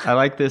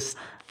this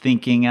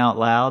thinking out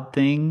loud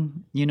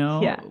thing,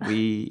 Yeah.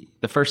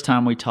 The first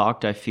time we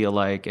talked, I feel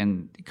like,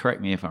 and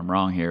correct me if I'm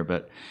wrong here,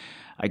 but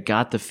I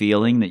got the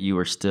feeling that you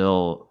were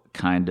still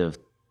kind of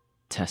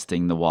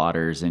testing the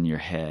waters in your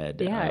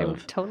head. Yeah, I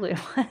totally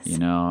was.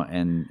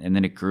 And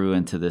then it grew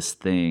into this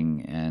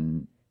thing.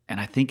 And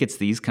I think it's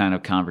these kind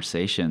of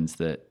conversations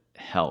that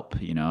help,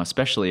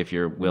 especially if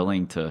you're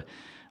willing to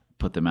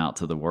put them out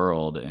to the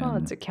world. And well,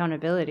 it's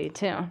accountability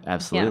too.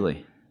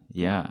 Absolutely.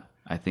 Yeah.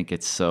 I think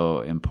it's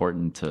so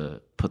important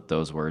to put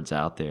those words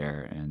out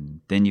there,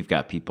 and then you've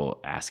got people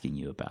asking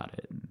you about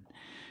it. And,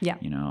 yeah.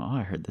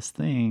 I heard this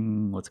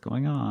thing. What's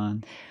going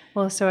on?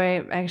 Well, so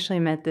I actually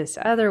met this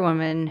other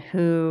woman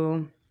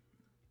who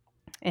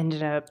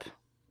ended up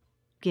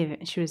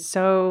she was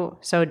so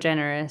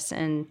generous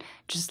and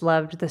just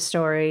loved the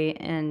story,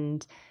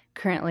 and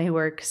currently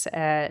works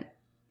at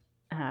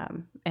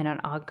an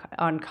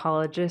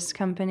oncologist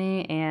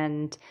company.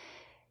 And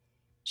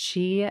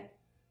she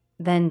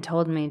then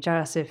told me,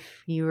 Joss,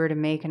 if you were to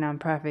make a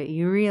nonprofit,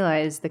 you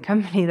realize the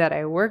company that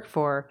I work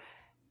for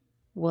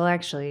will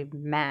actually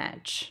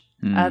match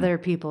other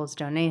people's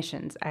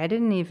donations. I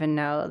didn't even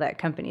know that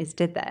companies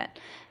did that.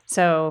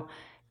 So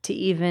to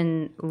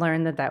even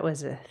learn that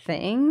was a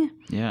thing,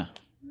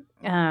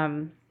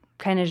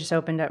 kind of just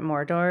opened up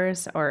more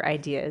doors, or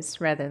ideas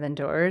rather than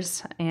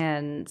doors.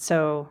 And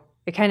so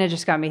it kind of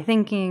just got me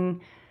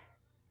thinking,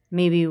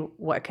 maybe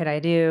what could I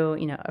do?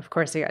 Of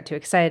course I got too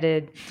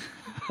excited.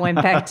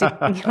 Went back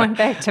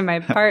to my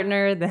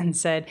partner, then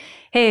said,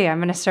 hey, I'm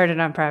going to start a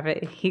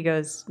nonprofit. He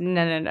goes,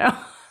 no.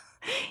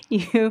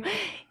 You got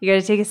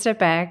to take a step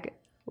back.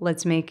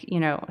 Let's make,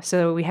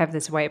 so we have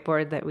this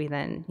whiteboard that we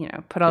then,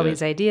 put all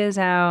these ideas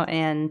out,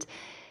 and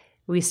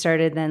we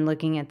started then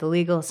looking at the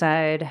legal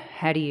side.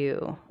 How do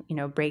you,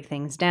 break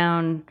things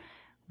down?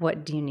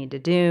 What do you need to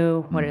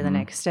do? What are the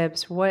next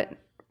steps?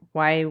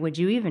 Why would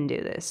you even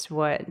do this?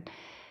 What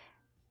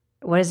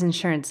is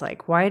insurance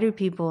like? Why do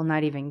people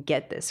not even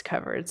get this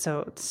covered?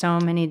 So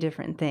many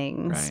different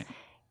things.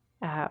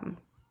 Right.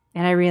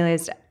 And I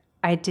realized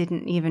I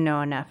didn't even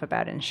know enough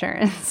about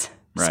insurance.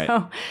 Right.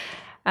 So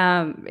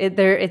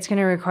it's going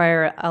to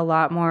require a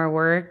lot more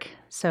work.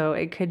 So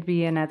it could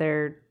be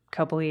another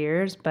couple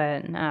years,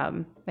 but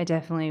I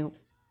definitely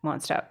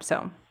won't stop.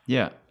 So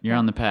yeah, you're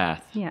on the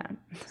path. Yeah.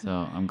 So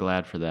I'm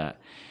glad for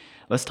that.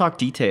 Let's talk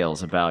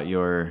details about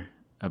your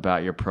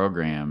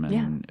program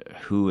and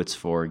who it's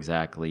for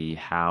exactly,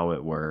 how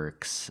it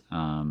works,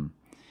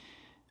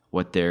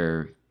 what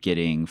they're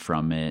getting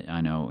from it.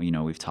 I know,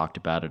 we've talked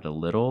about it a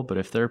little, but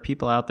if there are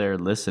people out there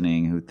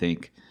listening who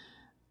think,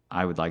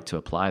 I would like to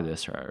apply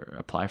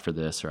for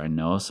this, or I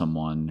know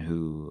someone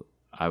who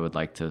I would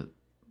like to,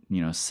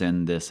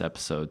 send this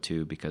episode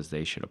to because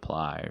they should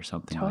apply or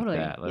something like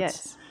that.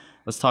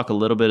 Let's talk a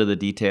little bit of the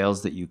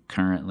details that you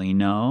currently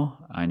know.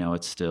 I know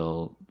it's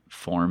still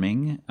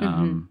forming,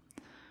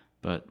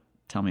 but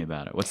tell me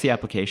about it. What's the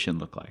application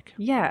look like?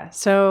 Yeah.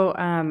 So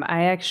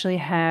I actually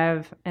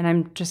have, and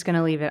I'm just going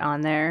to leave it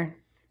on there.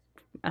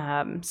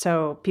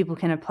 So people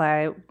can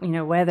apply,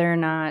 whether or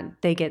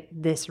not they get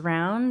this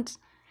round.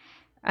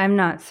 I'm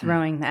not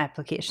throwing the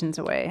applications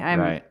away.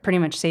 I'm pretty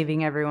much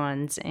saving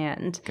everyone's,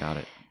 and got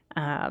it.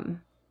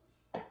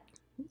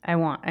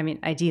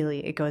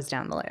 Ideally it goes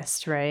down the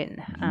list, right?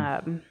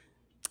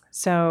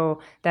 So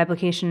the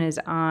application is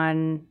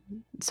on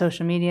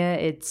social media.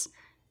 It's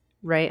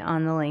right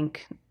on the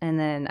link. And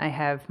then I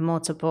have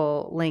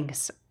multiple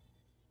links,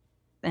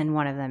 and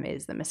one of them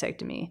is the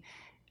mastectomy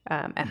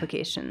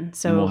application.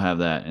 So and we'll have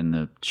that in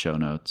the show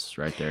notes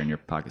right there in your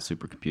pocket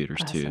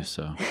supercomputers too.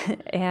 So,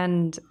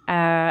 and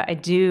I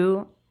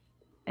do,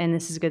 and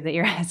this is good that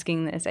you're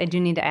asking this, I do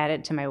need to add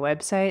it to my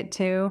website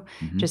too,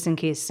 just in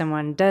case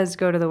someone does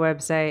go to the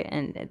website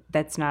and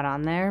that's not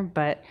on there.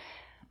 But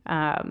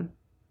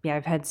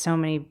I've had so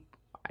many,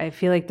 I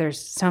feel like there's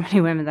so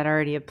many women that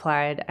already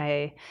applied.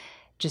 I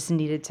just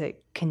needed to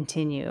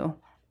continue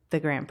the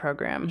grant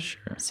program.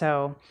 Sure.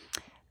 So,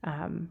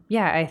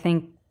 I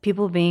think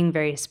people being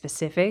very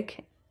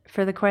specific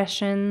for the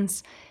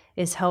questions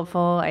is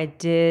helpful. I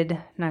did,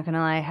 not going to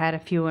lie, had a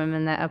few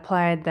women that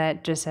applied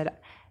that just said,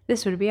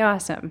 this would be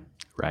awesome.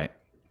 Right.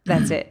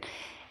 That's it.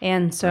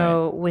 And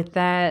so with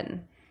that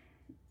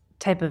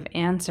type of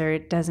answer,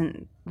 it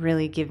doesn't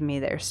really give me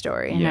their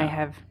story. And I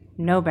have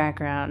no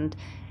background.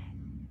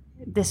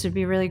 This would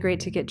be really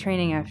great to get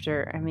training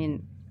after. I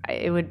mean,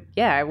 I would,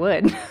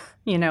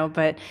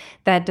 but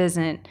that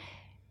doesn't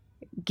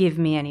give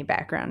me any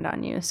background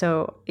on you.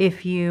 So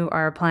if you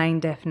are applying,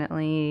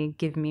 definitely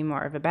give me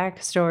more of a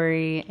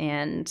backstory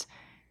and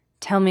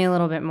tell me a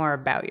little bit more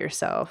about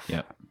yourself.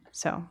 Yeah.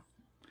 So.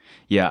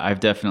 Yeah, I've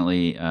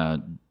definitely,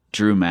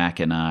 Drew Mack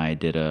and I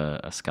did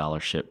a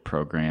scholarship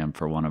program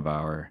for one of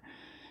our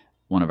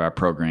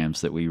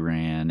programs that we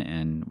ran,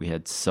 and we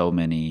had so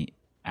many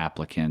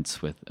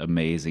applicants with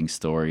amazing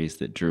stories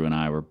that Drew and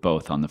I were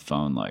both on the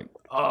phone like,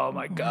 oh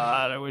my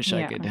God, I wish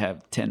I could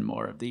have 10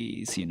 more of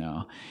these,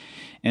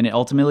 And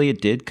ultimately it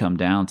did come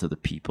down to the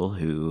people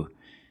who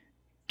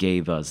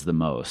gave us the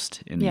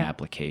most in the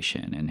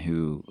application and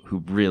who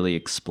really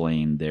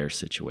explained their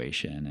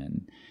situation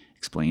and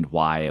explained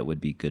why it would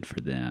be good for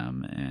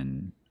them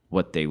and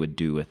what they would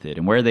do with it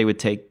and where they would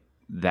take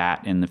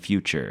that in the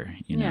future,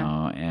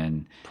 know,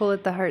 and pull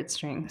at the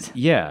heartstrings.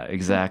 Yeah,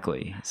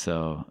 exactly.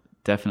 So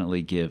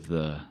definitely give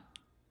the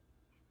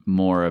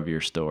more of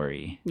your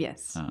story.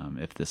 Yes.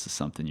 If this is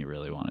something you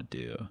really want to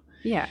do.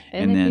 Yeah.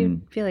 And if then,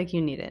 you feel like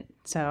you need it.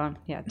 So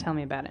tell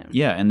me about it.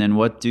 Yeah. And then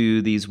what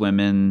do these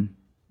women,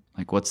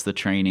 like what's the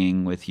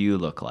training with you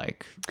look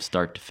like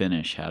start to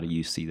finish? How do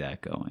you see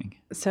that going?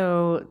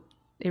 So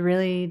it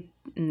really,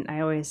 I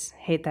always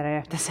hate that I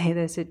have to say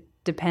this, it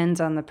depends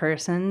on the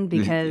person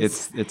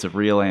because it's a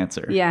real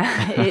answer.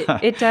 Yeah,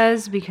 it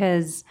does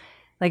because,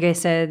 like I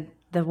said,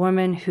 the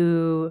woman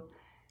who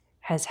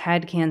has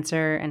had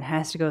cancer and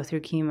has to go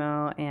through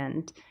chemo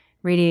and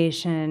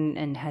radiation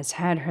and has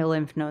had her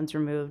lymph nodes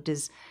removed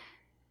is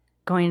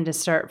going to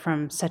start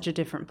from such a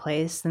different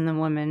place than the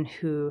woman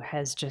who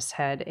has just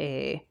had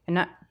and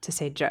not to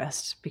say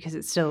just because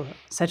it's still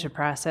such a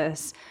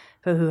process,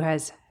 but who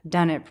has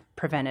done it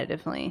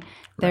preventatively. Right.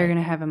 They're going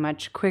to have a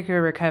much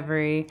quicker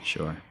recovery.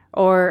 Sure.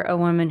 Or a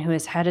woman who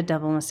has had a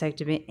double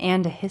mastectomy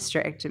and a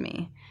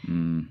hysterectomy.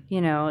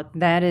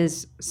 That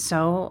is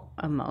so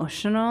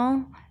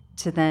emotional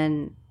to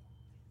then,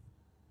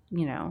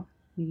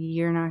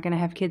 you're not going to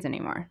have kids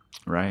anymore.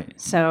 Right.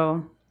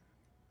 So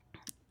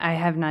I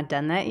have not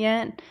done that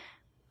yet,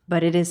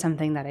 but it is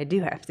something that I do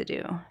have to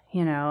do,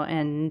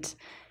 and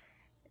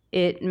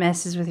it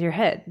messes with your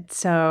head.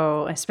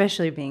 So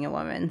especially being a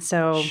woman.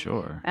 So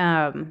sure.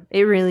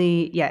 It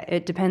really,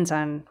 it depends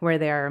on where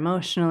they are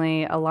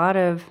emotionally. A lot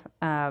of,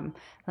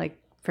 like,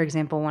 for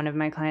example, one of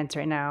my clients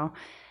right now,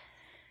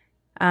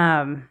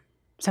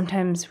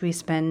 sometimes we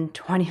spend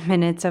 20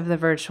 minutes of the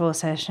virtual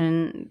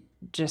session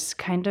just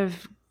kind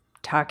of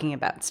talking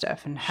about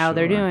stuff and how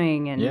they're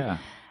doing.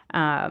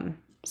 And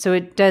so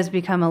it does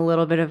become a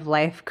little bit of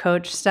life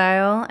coach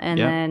style. And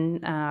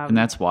then... and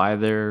that's why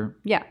they're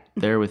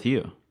there with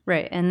you.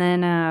 Right. And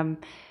then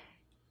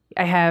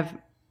I have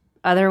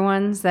other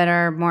ones that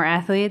are more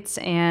athletes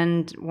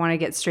and want to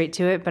get straight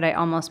to it, but I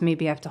almost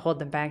maybe have to hold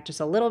them back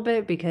just a little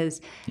bit because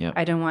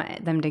I don't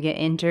want them to get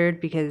injured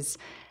because,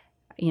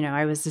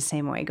 I was the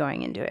same way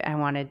going into it. I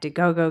wanted to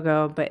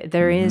go, but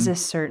there is a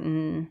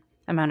certain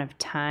amount of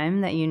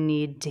time that you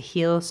need to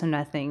heal so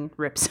nothing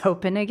rips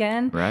open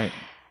again. Right.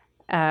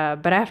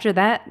 But after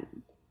that,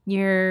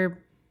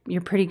 you're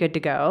pretty good to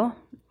go.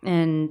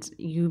 And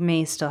you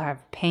may still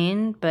have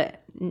pain,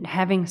 but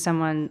having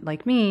someone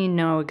like me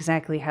know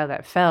exactly how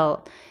that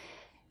felt,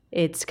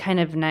 it's kind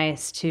of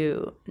nice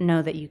to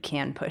know that you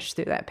can push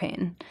through that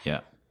pain. Yeah.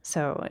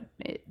 So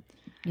it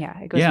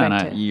goes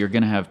back to... you're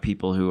going to have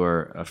people who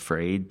are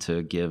afraid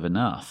to give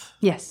enough.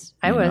 Yes,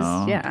 I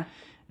was, yeah.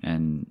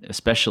 And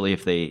especially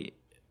if they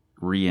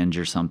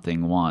re-injure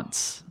something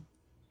once,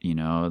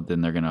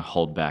 then they're going to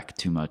hold back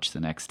too much the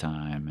next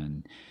time.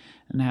 And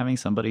having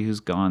somebody who's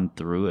gone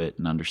through it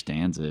and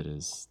understands it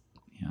is,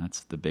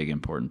 that's the big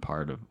important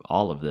part of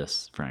all of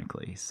this,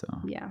 frankly. So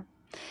yeah,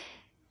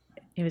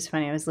 it was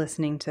funny. I was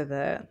listening to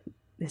the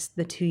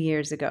 2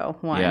 years ago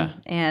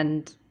one,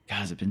 and God,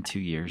 has it been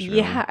 2 years? Really?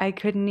 Yeah, I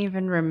couldn't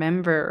even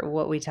remember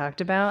what we talked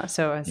about,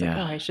 so I was like,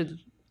 I should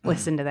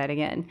listen to that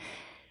again.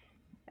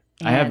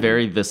 And I have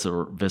very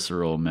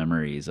visceral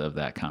memories of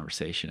that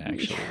conversation.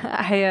 Actually,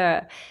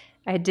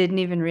 I didn't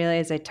even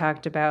realize I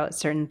talked about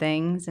certain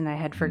things, and I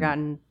had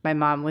forgotten my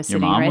mom was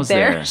sitting right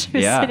there. She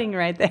was sitting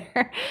right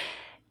there.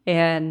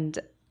 And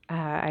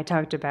I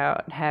talked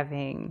about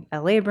having a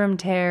labrum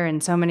tear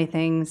and so many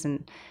things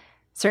and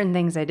certain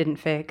things I didn't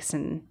fix.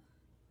 And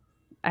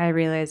I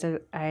realized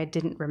I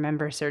didn't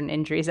remember certain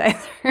injuries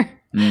either.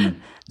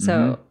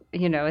 So,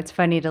 it's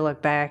funny to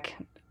look back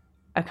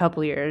a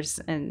couple years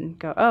and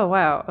go, oh,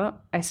 wow,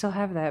 I still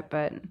have that,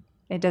 but...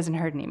 it doesn't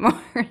hurt anymore.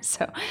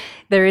 So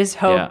there is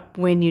hope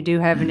when you do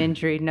have an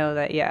injury, know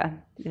that,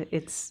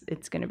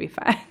 it's going to be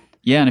fine.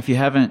 Yeah. And if you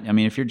haven't,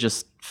 if you're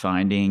just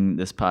finding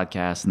this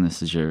podcast and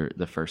this is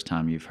the first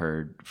time you've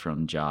heard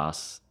from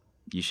Joss,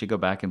 you should go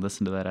back and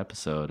listen to that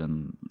episode.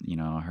 And,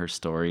 her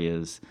story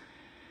is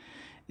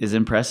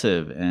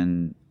impressive.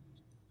 And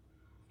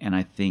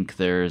I think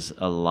there's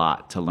a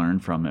lot to learn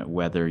from it,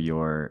 whether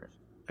you're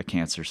a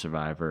cancer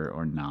survivor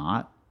or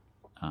not.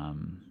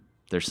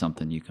 There's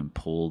something you can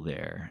pull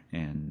there.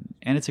 And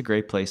it's a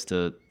great place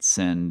to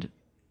send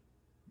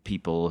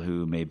people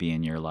who may be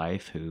in your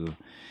life who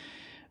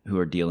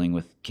are dealing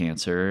with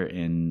cancer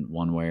in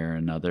one way or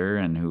another,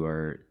 and who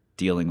are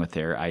dealing with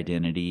their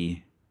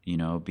identity,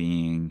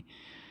 being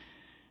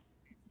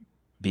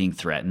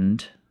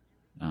threatened.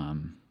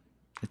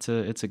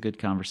 It's a good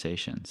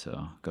conversation.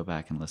 So go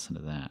back and listen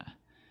to that.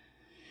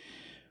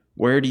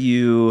 Where do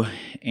you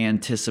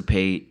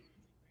anticipate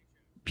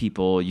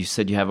people? You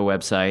said you have a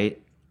website.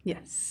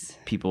 Yes.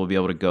 People will be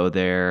able to go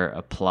there,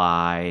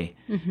 apply.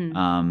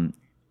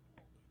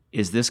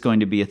 Is this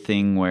going to be a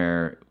thing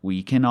where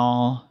we can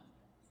all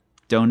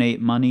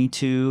donate money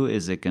to?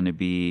 Is it going to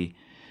be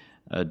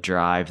a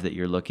drive that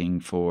you're looking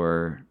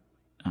for,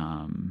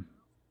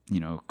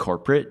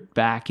 corporate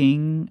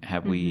backing?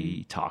 Have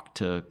we talked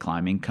to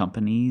climbing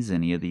companies,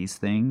 any of these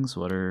things?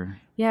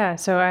 Yeah,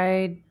 so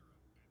I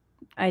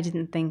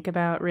didn't think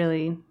about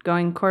really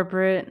going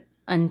corporate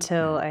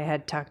until I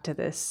had talked to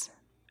this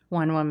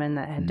one woman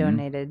that had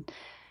donated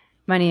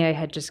money. I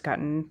had just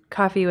gotten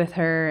coffee with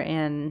her,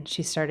 and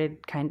she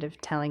started kind of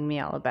telling me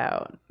all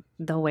about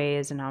the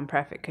ways a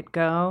nonprofit could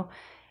go.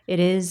 It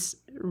is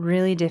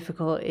really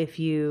difficult if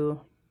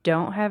you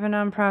don't have a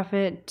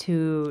nonprofit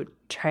to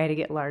try to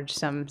get large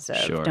sums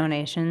of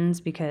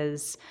donations,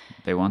 because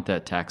they want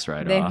that tax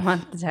write-off. They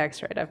want the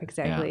tax write-off,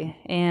 exactly.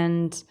 Yeah.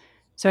 And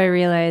so I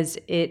realized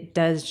it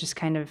does just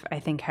kind of,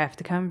 I think, have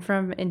to come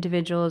from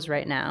individuals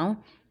right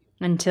now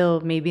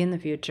until maybe in the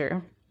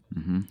future.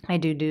 I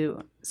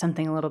do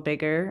something a little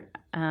bigger.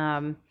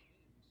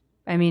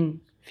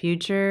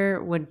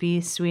 Future would be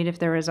sweet if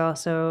there was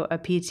also a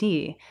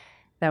PT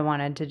that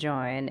wanted to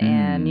join,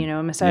 and,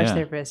 a massage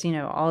therapist,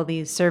 all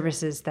these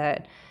services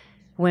that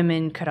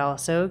women could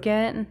also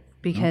get,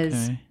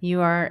 because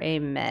you are a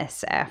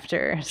mess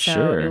after.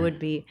 So it would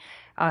be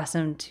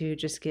awesome to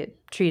just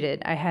get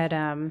treated. I had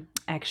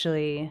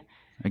actually...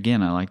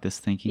 Again, I like this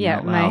thinking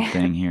out loud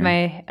thing here.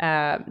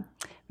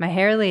 My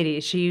hair lady,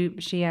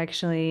 she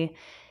actually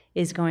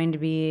is going to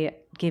be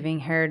giving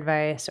hair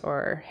advice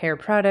or hair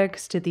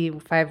products to the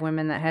 5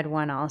 women that had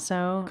one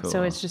also. Cool.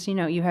 So it's just,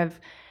 you have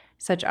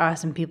such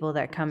awesome people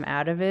that come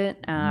out of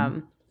it.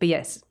 But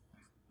yes,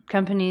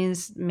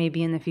 companies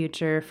maybe in the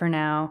future. For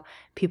now,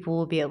 people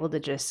will be able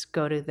to just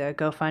go to the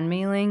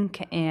GoFundMe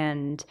link,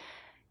 and,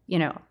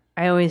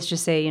 I always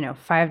just say,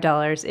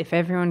 $5. If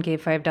everyone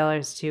gave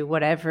 $5 to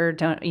whatever,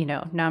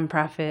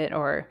 nonprofit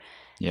or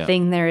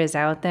thing there is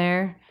out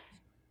there,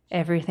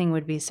 everything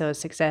would be so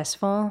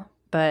successful.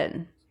 But,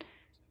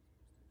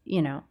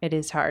 it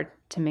is hard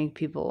to make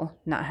people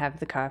not have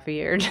the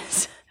coffee or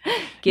just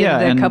give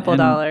a couple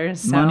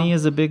dollars. So. Money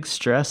is a big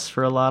stress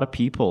for a lot of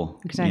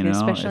people. Exactly,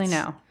 especially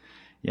now.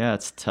 Yeah,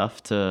 it's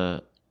tough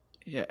to...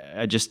 Yeah,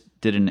 I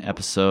just did an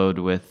episode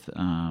with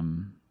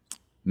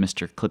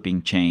Mr.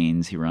 Clipping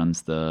Chains. He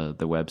runs the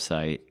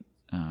website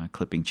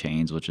Clipping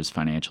Chains, which is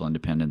financial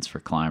independence for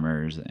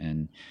climbers.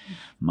 And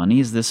money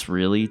is this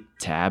really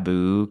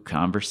taboo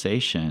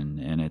conversation,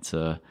 and it's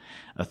a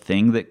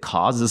thing that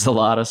causes a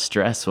lot of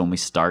stress when we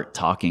start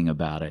talking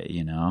about it,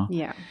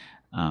 Yeah.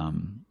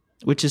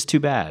 Which is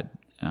too bad.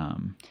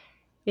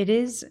 It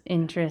is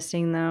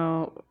interesting,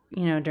 though,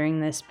 during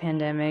this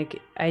pandemic,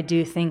 I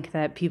do think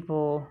that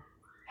people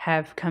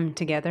have come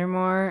together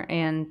more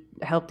and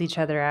helped each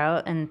other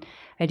out. And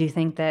I do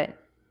think that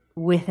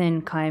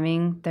within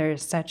climbing,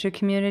 there's such a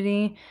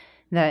community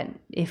that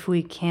if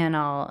we can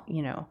all,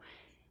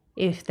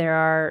 if there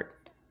are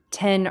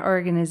 10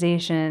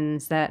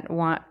 organizations that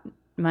want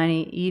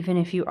money, even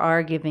if you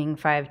are giving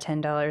 $5,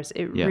 $10,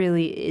 it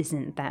really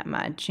isn't that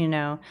much,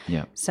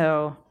 Yeah.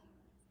 So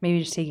maybe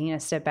just taking a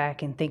step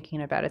back and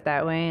thinking about it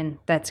that way. And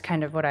that's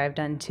kind of what I've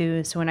done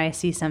too. So when I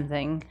see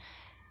something,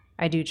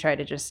 I do try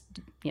to just,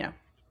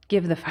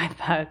 give the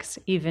 $5,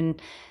 even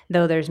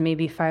though there's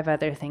maybe 5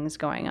 other things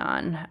going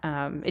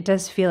on. It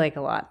does feel like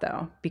a lot,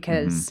 though,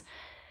 because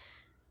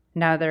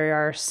now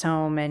there's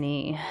so much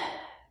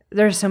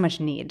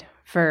need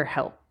for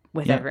help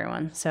with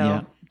everyone.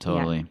 So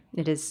totally.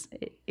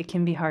 It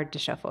can be hard to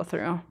shuffle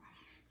through.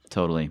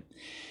 Totally.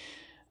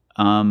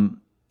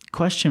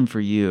 Question for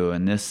you,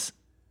 and this,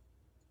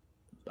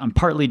 I'm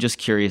partly just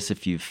curious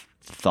if you've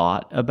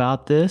thought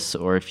about this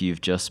or if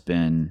you've just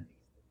been,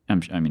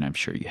 I'm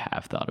sure you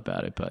have thought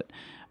about it, but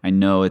I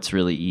know it's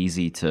really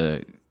easy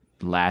to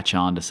latch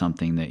on to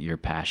something that you're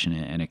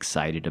passionate and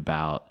excited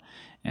about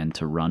and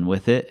to run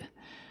with it.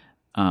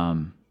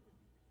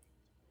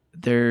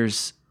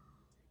 There's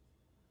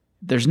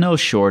no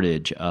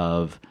shortage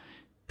of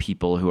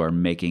people who are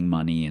making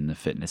money in the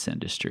fitness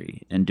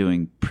industry and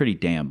doing pretty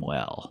damn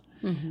well.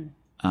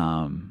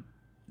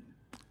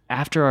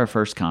 After our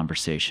first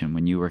conversation,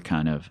 when you were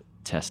kind of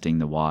testing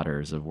the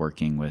waters of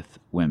working with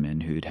women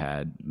who'd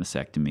had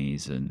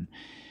mastectomies and,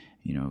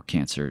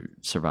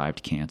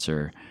 survived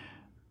cancer,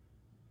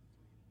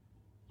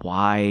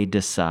 why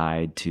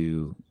decide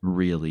to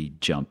really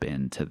jump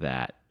into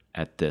that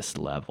at this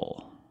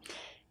level?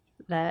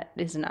 That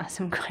is an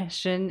awesome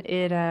question.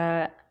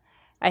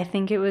 I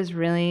think it was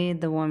really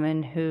the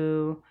woman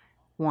who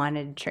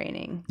wanted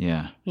training.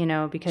 Yeah.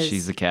 Because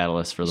she's the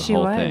catalyst for the she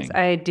whole was. thing.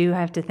 I do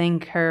have to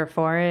thank her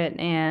for it.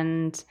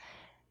 And,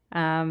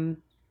 I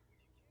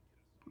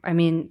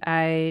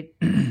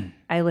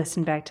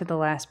listened back to the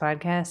last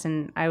podcast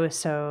and I was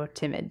so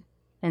timid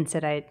and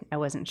said I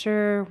wasn't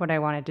sure what I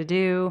wanted to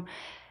do.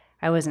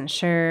 I wasn't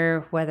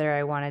sure whether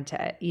I wanted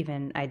to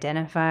even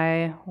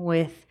identify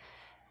with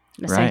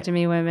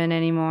mastectomy women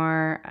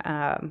anymore.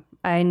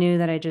 I knew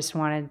that I just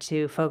wanted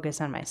to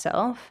focus on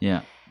myself.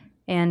 Yeah.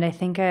 And I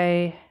think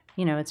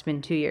it's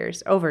been 2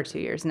 years, over 2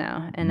 years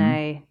now. And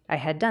I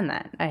had done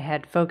that. I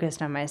had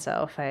focused on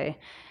myself. I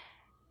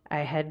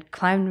had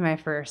climbed my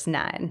first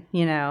 9,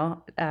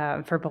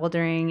 for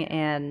bouldering.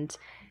 And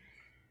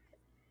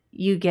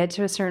you get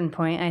to a certain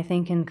point, I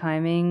think, in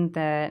climbing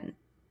that,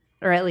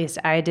 or at least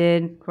I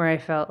did, where I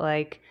felt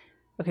like,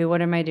 okay,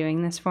 what am I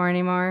doing this for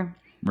anymore?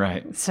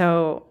 Right.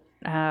 So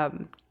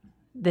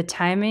the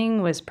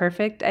timing was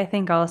perfect. I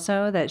think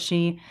also that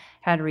she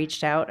had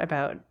reached out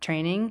about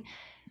training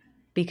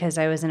because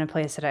I was in a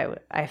place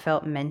that I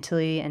felt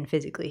mentally and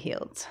physically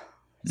healed.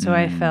 So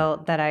I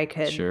felt that I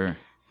could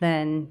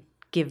then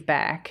give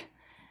back.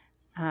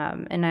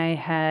 And I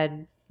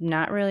had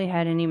not really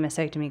had any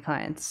mastectomy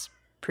clients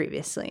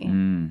previously.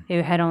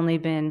 It had only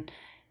been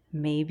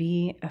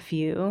maybe a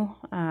few,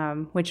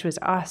 which was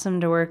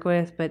awesome to work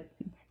with, but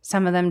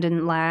some of them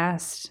didn't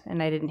last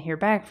and I didn't hear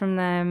back from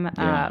them.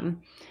 Yeah.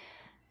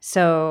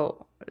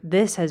 So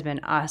this has been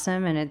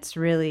awesome, and it's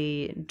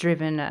really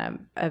driven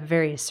a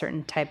very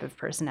certain type of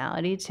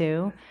personality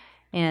too,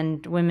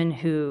 and women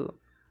who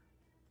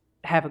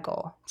have a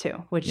goal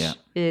too, which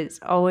is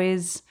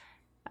always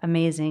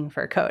amazing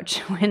for a coach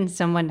when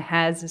someone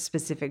has a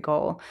specific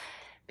goal,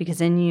 because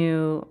then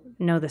you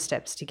know the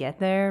steps to get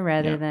there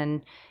rather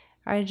than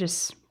I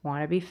just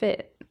want to be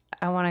fit.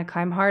 I want to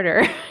climb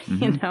harder,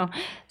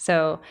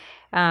 So,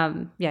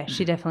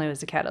 she definitely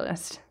was a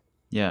catalyst.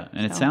 Yeah,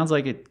 and it sounds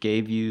like it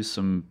gave you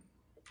some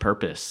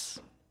purpose.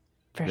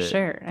 For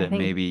sure. That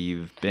maybe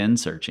you've been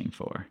searching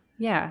for.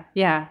 Yeah,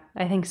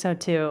 I think so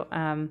too.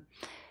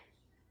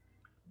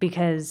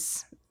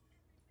 Because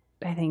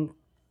I think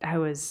I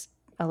was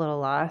a little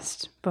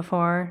lost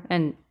before.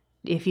 And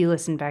if you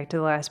listen back to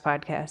the last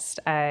podcast,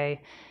 I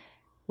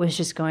was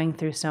just going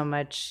through so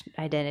much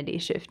identity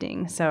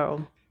shifting.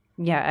 So,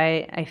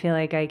 I feel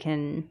like I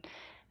can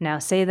now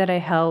say that I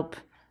help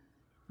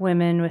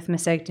women with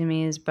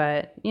mastectomies,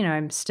 but,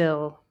 I'm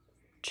still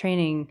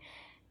training,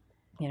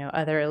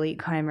 other elite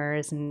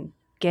climbers and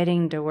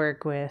getting to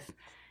work with,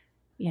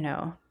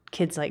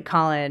 kids like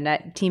Colin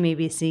at Team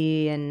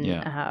ABC.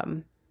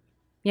 And,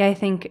 I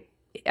think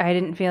I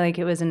didn't feel like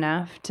it was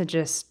enough to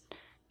just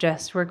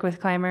work with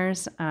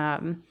climbers.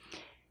 And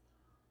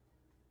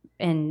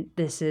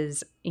this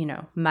is,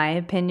 my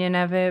opinion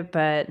of it,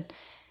 but,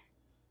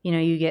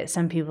 you get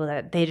some people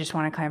that they just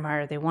want to climb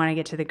harder. They want to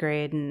get to the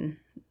grade. And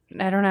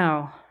I don't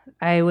know.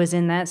 I was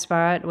in that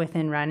spot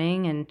within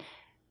running, and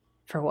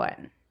for what?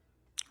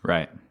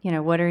 Right.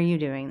 What are you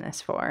doing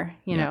this for?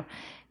 You know,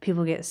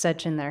 people get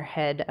such in their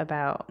head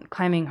about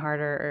climbing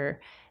harder,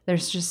 or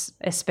there's just,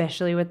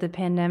 especially with the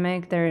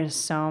pandemic, there is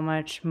so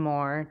much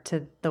more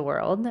to the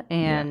world.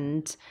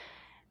 And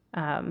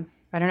I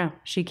don't know.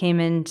 She came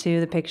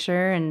into the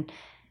picture and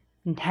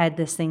had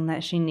this thing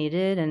that she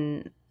needed,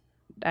 and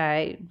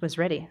I was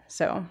ready.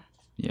 So,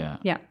 yeah.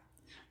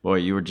 Boy,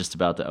 you were just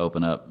about to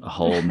open up a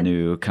whole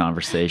new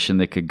conversation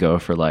that could go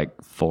for like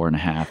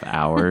 4.5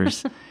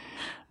 hours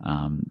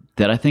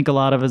that I think a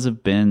lot of us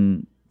have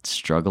been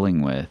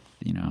struggling with,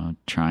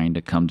 trying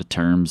to come to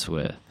terms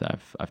with.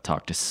 I've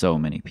talked to so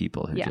many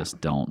people who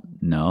just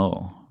don't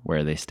know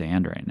where they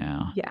stand right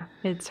now. Yeah,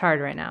 it's hard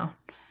right now.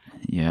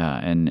 Yeah,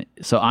 and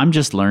so I'm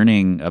just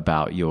learning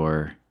about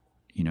your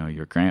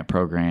grant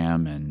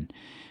program and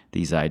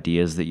these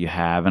ideas that you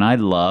have, and I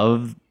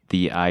love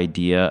the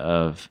idea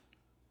of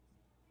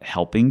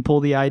helping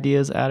pull the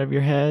ideas out of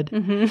your head.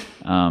 And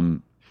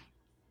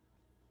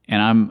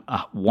I'm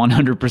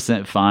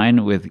 100%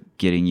 fine with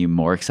getting you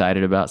more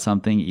excited about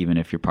something, even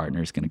if your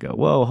partner is going to go,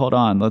 "Whoa, hold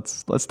on,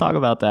 let's talk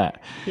about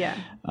that." Yeah.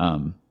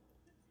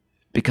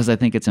 Because I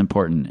think it's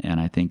important, and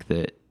I think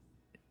that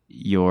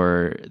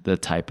you're the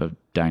type of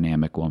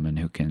dynamic woman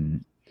who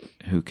can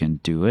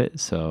do it.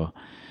 So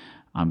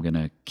I'm going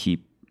to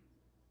keep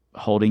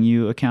holding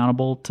you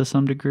accountable to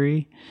some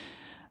degree.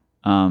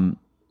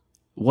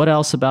 What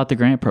else about the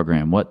grant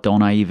program? What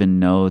don't I even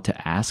know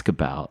to ask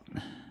about?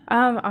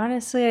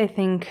 Honestly, I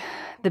think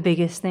the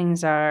biggest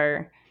things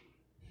are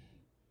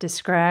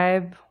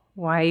describe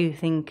why you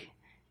think,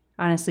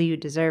 honestly, you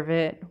deserve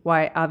it.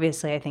 Why,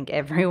 obviously, I think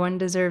everyone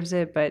deserves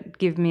it, but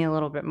give me a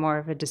little bit more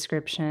of a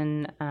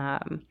description.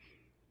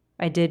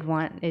 I did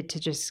want it to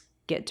just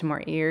get to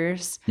more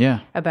ears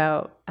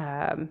about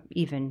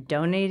even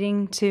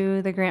donating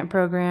to the grant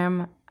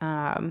program.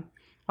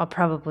 I'll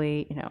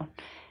probably,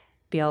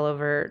 be all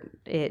over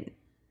it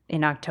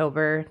in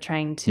October,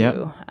 trying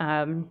to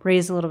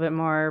raise a little bit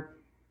more,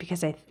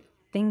 because I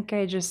think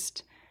I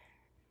just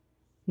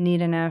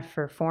need enough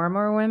for 4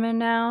 more women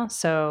now.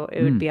 So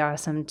it would be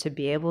awesome to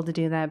be able to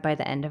do that by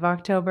the end of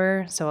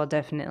October. So I'll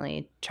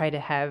definitely try to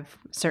have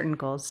certain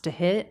goals to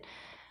hit.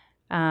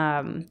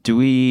 Are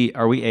we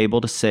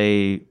able to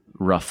say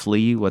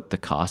roughly what the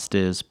cost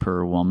is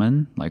per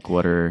woman? Like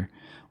what are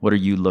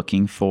you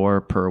looking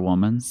for per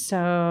woman?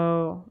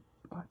 So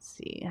let's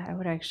see. I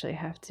would actually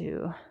have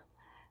to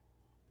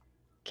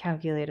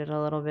calculate it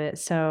a little bit.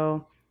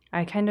 So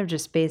I kind of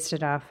just based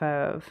it off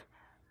of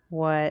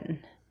what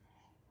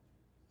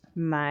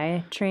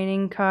my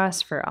training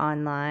costs for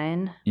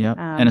online. Yep.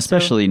 And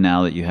especially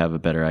now that you have a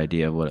better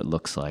idea of what it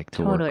looks like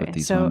to work with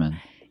these women.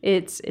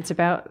 It's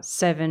about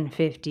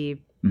 $750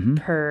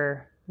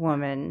 per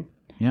woman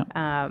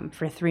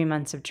for 3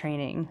 months of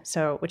training.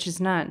 So, which is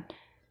not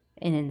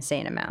an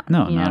insane amount.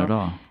 No, not at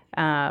all.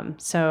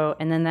 So,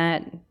 and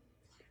then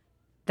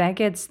that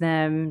gets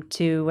them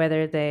to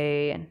whether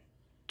they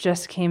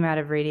just came out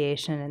of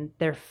radiation and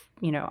they're,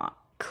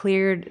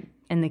 cleared.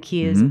 And the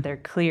key is that they're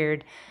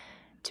cleared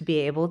to be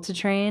able to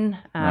train,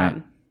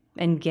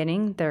 and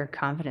getting their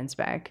confidence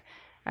back.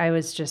 I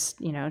was just,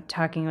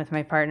 talking with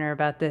my partner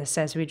about this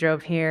as we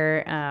drove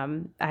here.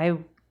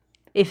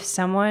 If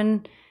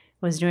someone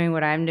was doing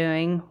what I'm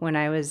doing when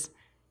I was,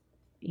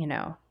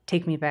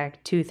 take me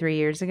back 2-3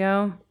 years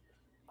ago,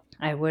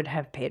 I would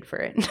have paid for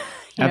it.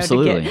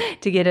 Absolutely.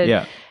 To get it.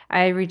 Yeah.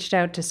 I reached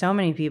out to so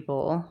many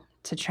people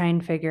to try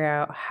and figure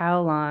out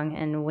how long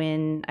and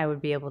when I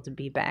would be able to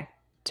be back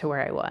to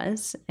where I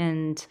was.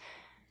 And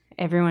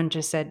everyone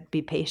just said,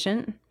 be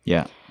patient.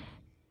 Yeah.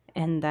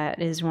 And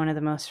that is one of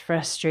the most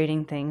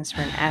frustrating things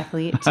for an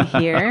athlete to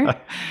hear.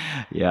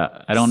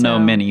 Yeah. I don't know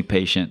many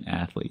patient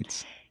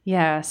athletes.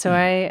 Yeah. So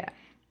I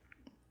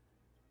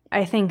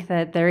think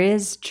that there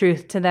is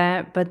truth to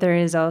that, but there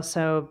is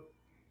also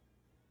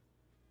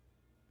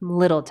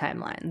little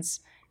timelines.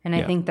 And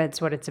I think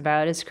that's what it's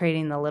about, is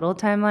creating the little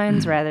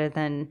timelines rather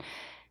than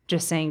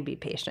just saying be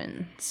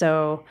patient.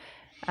 So,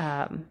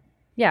 I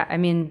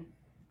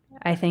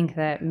think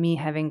that me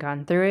having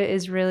gone through it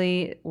is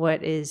really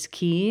what is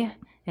key,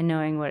 and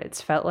knowing what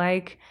it's felt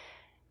like,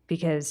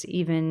 because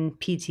even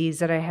PTs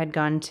that I had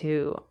gone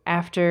to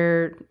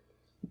after,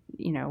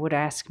 would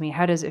ask me,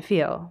 how does it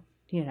feel?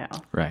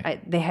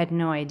 Right. They had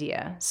no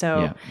idea.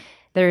 So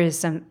there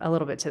is a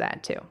little bit to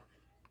that too.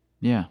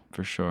 Yeah,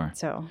 for sure.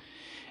 So,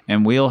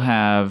 and we'll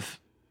have,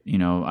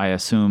 I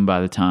assume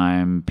by the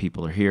time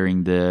people are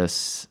hearing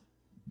this,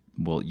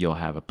 you'll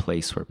have a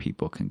place where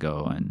people can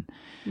go and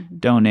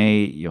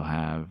donate. You'll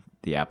have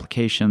the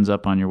applications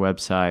up on your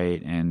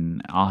website,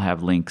 and I'll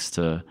have links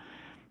to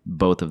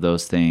both of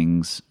those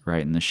things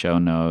right in the show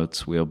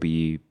notes. We'll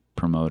be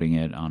promoting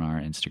it on our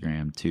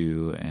Instagram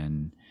too,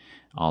 and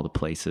all the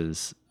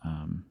places.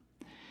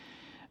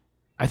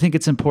 I think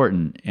it's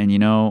important. And,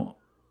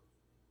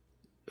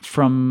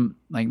 from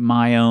like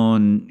my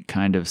own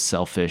kind of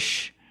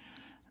selfish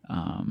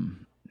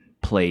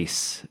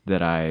place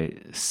that I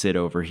sit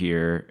over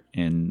here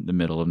in the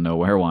middle of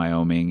nowhere,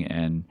 Wyoming,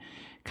 and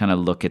kind of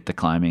look at the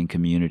climbing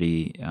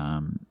community.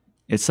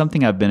 It's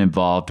something I've been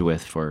involved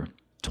with for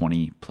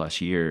 20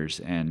 plus years.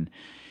 And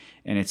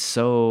it's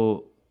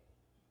so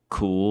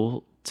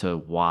cool to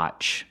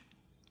watch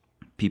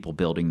people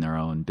building their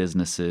own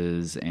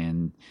businesses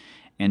and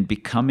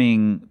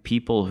becoming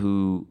people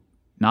who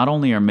not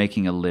only are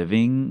making a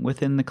living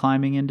within the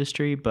climbing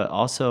industry, but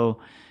also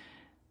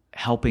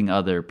helping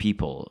other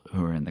people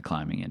who are in the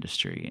climbing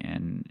industry.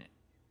 And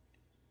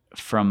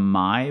from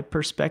my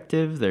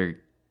perspective, there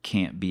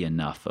can't be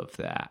enough of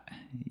that.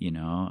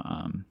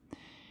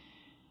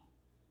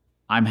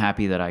 I'm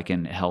happy that I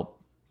can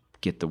help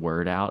get the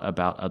word out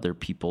about other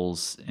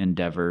people's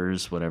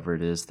endeavors, whatever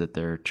it is that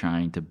they're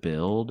trying to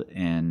build.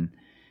 And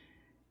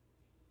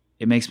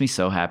it makes me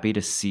so happy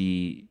to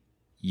see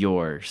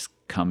yours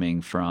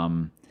coming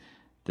from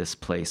this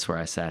place where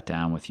I sat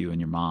down with you and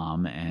your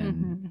mom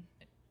and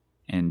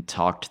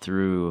talked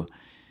through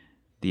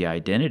the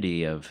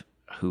identity of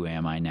who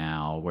am I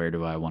now, where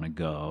do I want to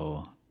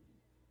go,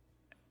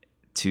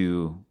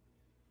 to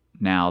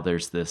now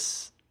there's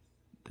this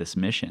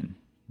mission.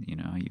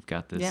 You've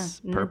got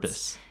this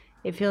purpose.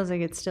 It feels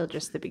like it's still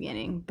just the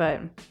beginning,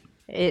 but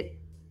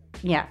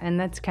and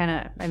that's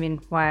kind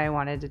of, why I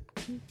wanted to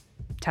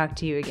talk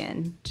to you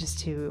again, just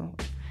to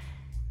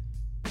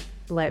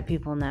let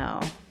people know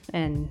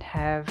and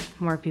have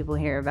more people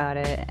hear about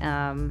it,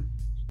 and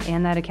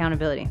that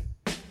accountability.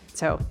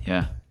 So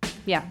yeah,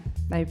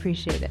 I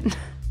appreciate it.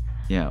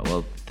 Yeah,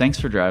 well, thanks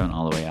for driving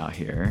all the way out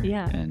here.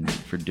 Yeah. And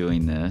for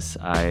doing this.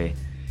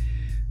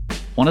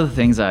 One of the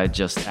things I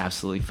just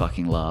absolutely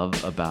fucking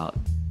love about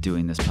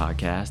doing this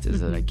podcast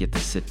is that I get to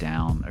sit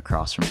down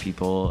across from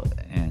people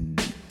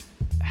and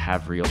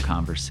have real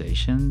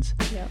conversations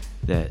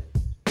that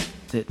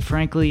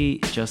frankly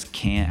just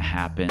can't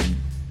happen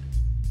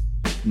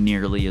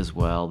nearly as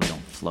well. They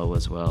don't flow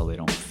as well. They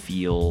don't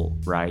feel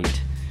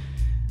right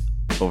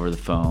over the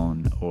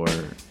phone or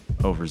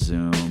over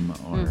Zoom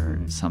or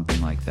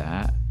something like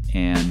that.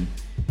 And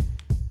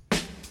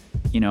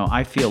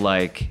I feel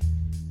like,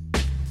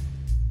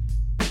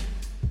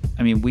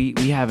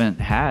 we haven't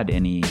had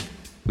any,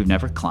 we've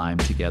never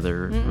climbed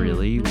together,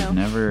 really.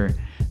 No.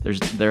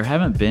 There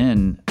haven't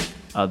been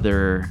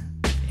other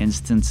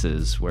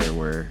instances where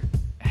we're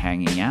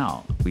hanging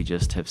out. We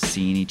just have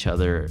seen each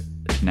other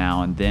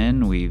now and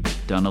then.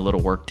 We've done a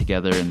little work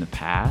together in the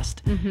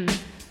past,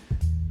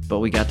 but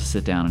we got to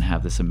sit down and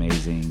have this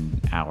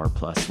amazing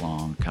hour-plus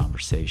long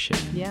conversation.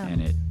 Yeah.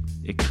 And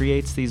it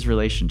creates these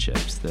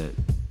relationships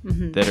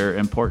that are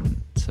important.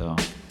 So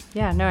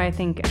yeah, no, I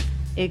think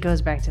it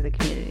goes back to the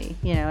community.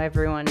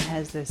 Everyone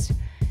has this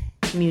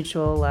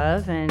mutual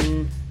love,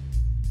 and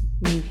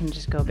you can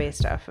just go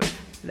based off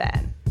of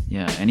that.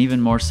 Yeah, and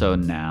even more so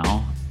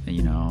now,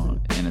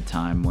 in a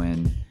time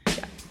when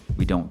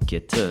we don't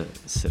get to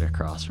sit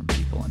across from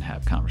people and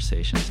have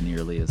conversations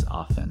nearly as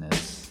often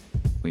as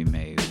we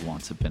may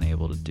once have been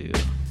able to do.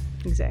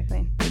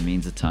 Exactly. It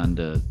means a ton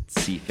to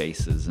see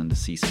faces and to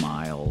see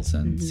smiles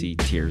and see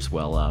tears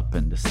well up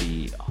and to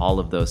see all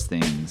of those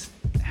things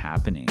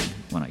happening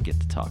when I get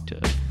to talk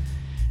to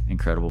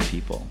incredible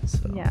people.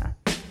 So Yeah.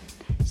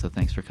 So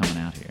thanks for coming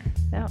out here.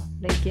 No,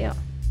 thank you.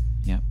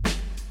 Yep.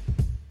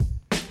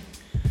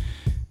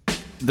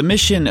 The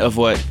mission of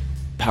what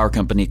Power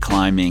Company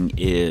Climbing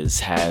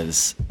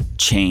has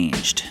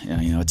changed.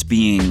 It's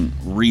being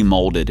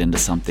remolded into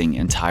something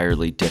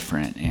entirely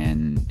different,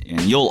 and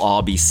you'll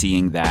all be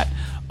seeing that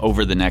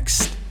over the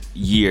next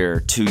year,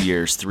 2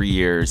 years, 3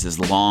 years, as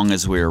long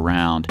as we're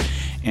around.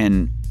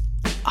 And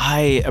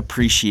I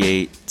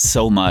appreciate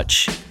so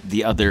much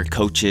the other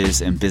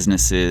coaches and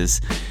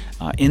businesses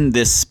in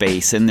this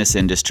space, in this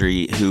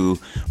industry, who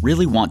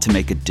really want to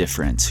make a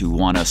difference, who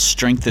want to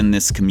strengthen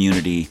this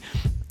community,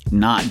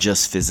 not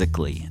just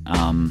physically.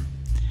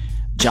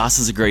 Joss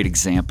is a great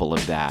example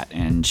of that,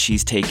 and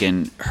she's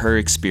taken her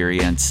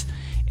experience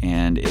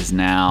and is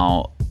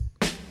now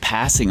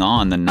passing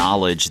on the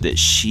knowledge that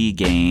she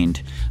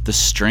gained, the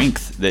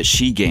strength that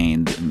she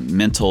gained,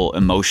 mental,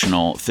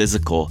 emotional,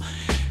 physical.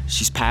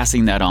 She's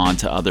passing that on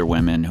to other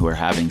women who are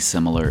having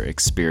similar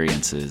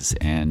experiences.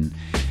 And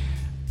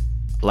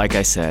like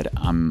I said,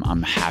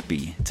 I'm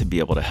happy to be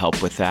able to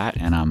help with that,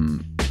 and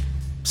I'm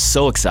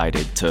so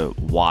excited to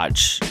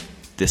watch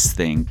this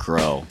thing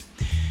grow.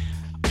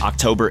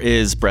 October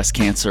is Breast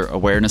Cancer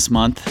Awareness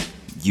Month.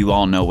 You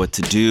all know what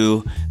to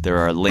do. There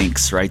are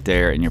links right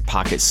there in your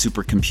pocket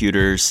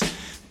supercomputers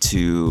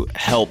to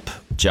help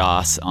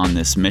Joss on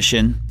this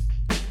mission.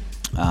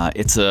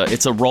 It's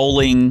a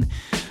rolling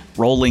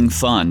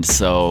fund.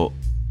 So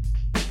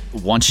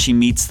once she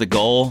meets the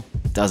goal,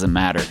 doesn't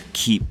matter.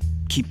 Keep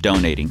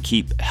donating.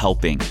 Keep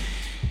helping.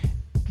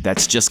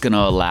 That's just going to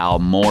allow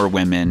more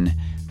women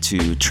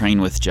to train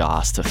with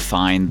Joss, to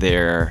find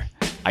their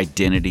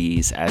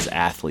identities as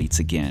athletes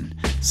again.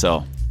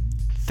 So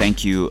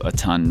thank you a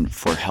ton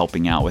for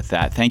helping out with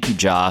that. Thank you,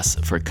 Joss,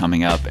 for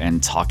coming up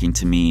and talking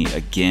to me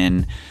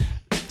again.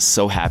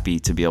 So happy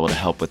to be able to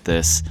help with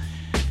this.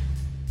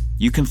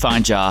 You can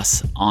find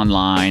Joss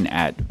online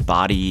at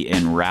Body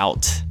en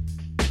Route,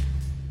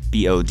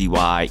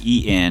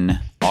 BODYENROUTE,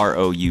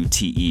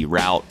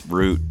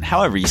 route,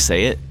 however you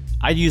say it.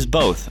 I use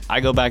both.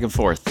 I go back and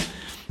forth.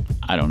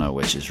 I don't know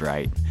which is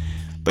right.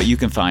 But you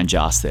can find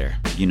Joss there.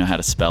 You know how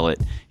to spell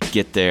it.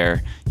 Get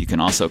there. You can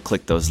also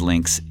click those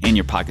links in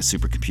your Pocket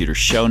Supercomputer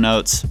show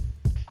notes.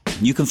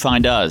 You can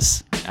find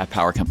us at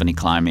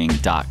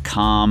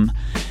powercompanyclimbing.com.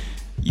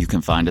 You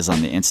can find us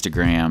on the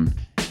Instagram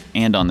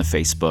and on the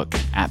Facebook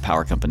at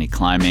Power Company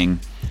Climbing.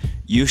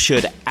 You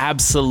should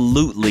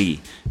absolutely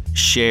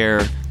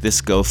share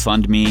this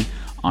GoFundMe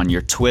on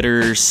your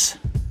Twitters.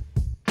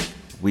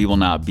 We will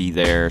not be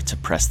there to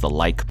press the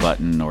like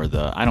button or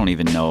I don't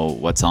even know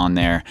what's on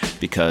there,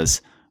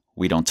 because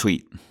we don't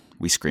tweet.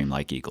 We scream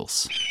like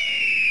eagles.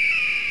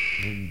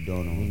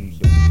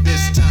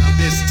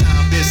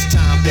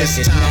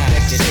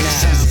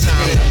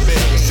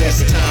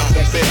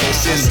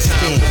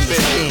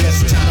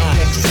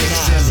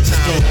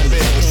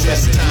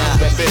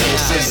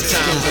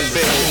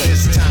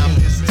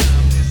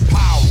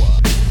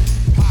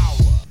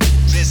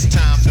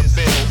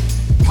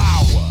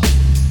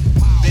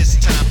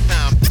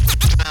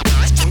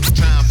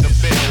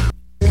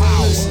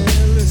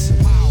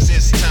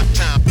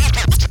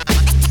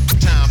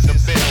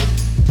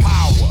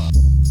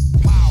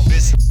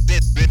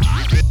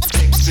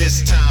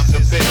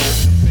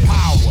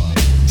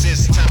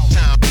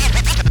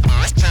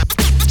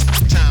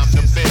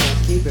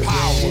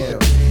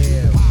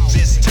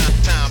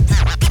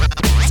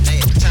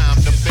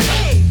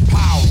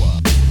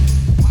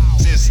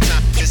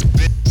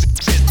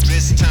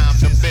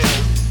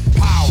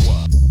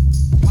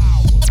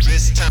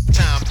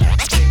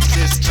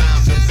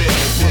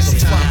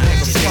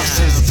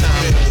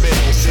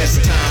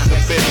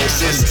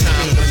 It's time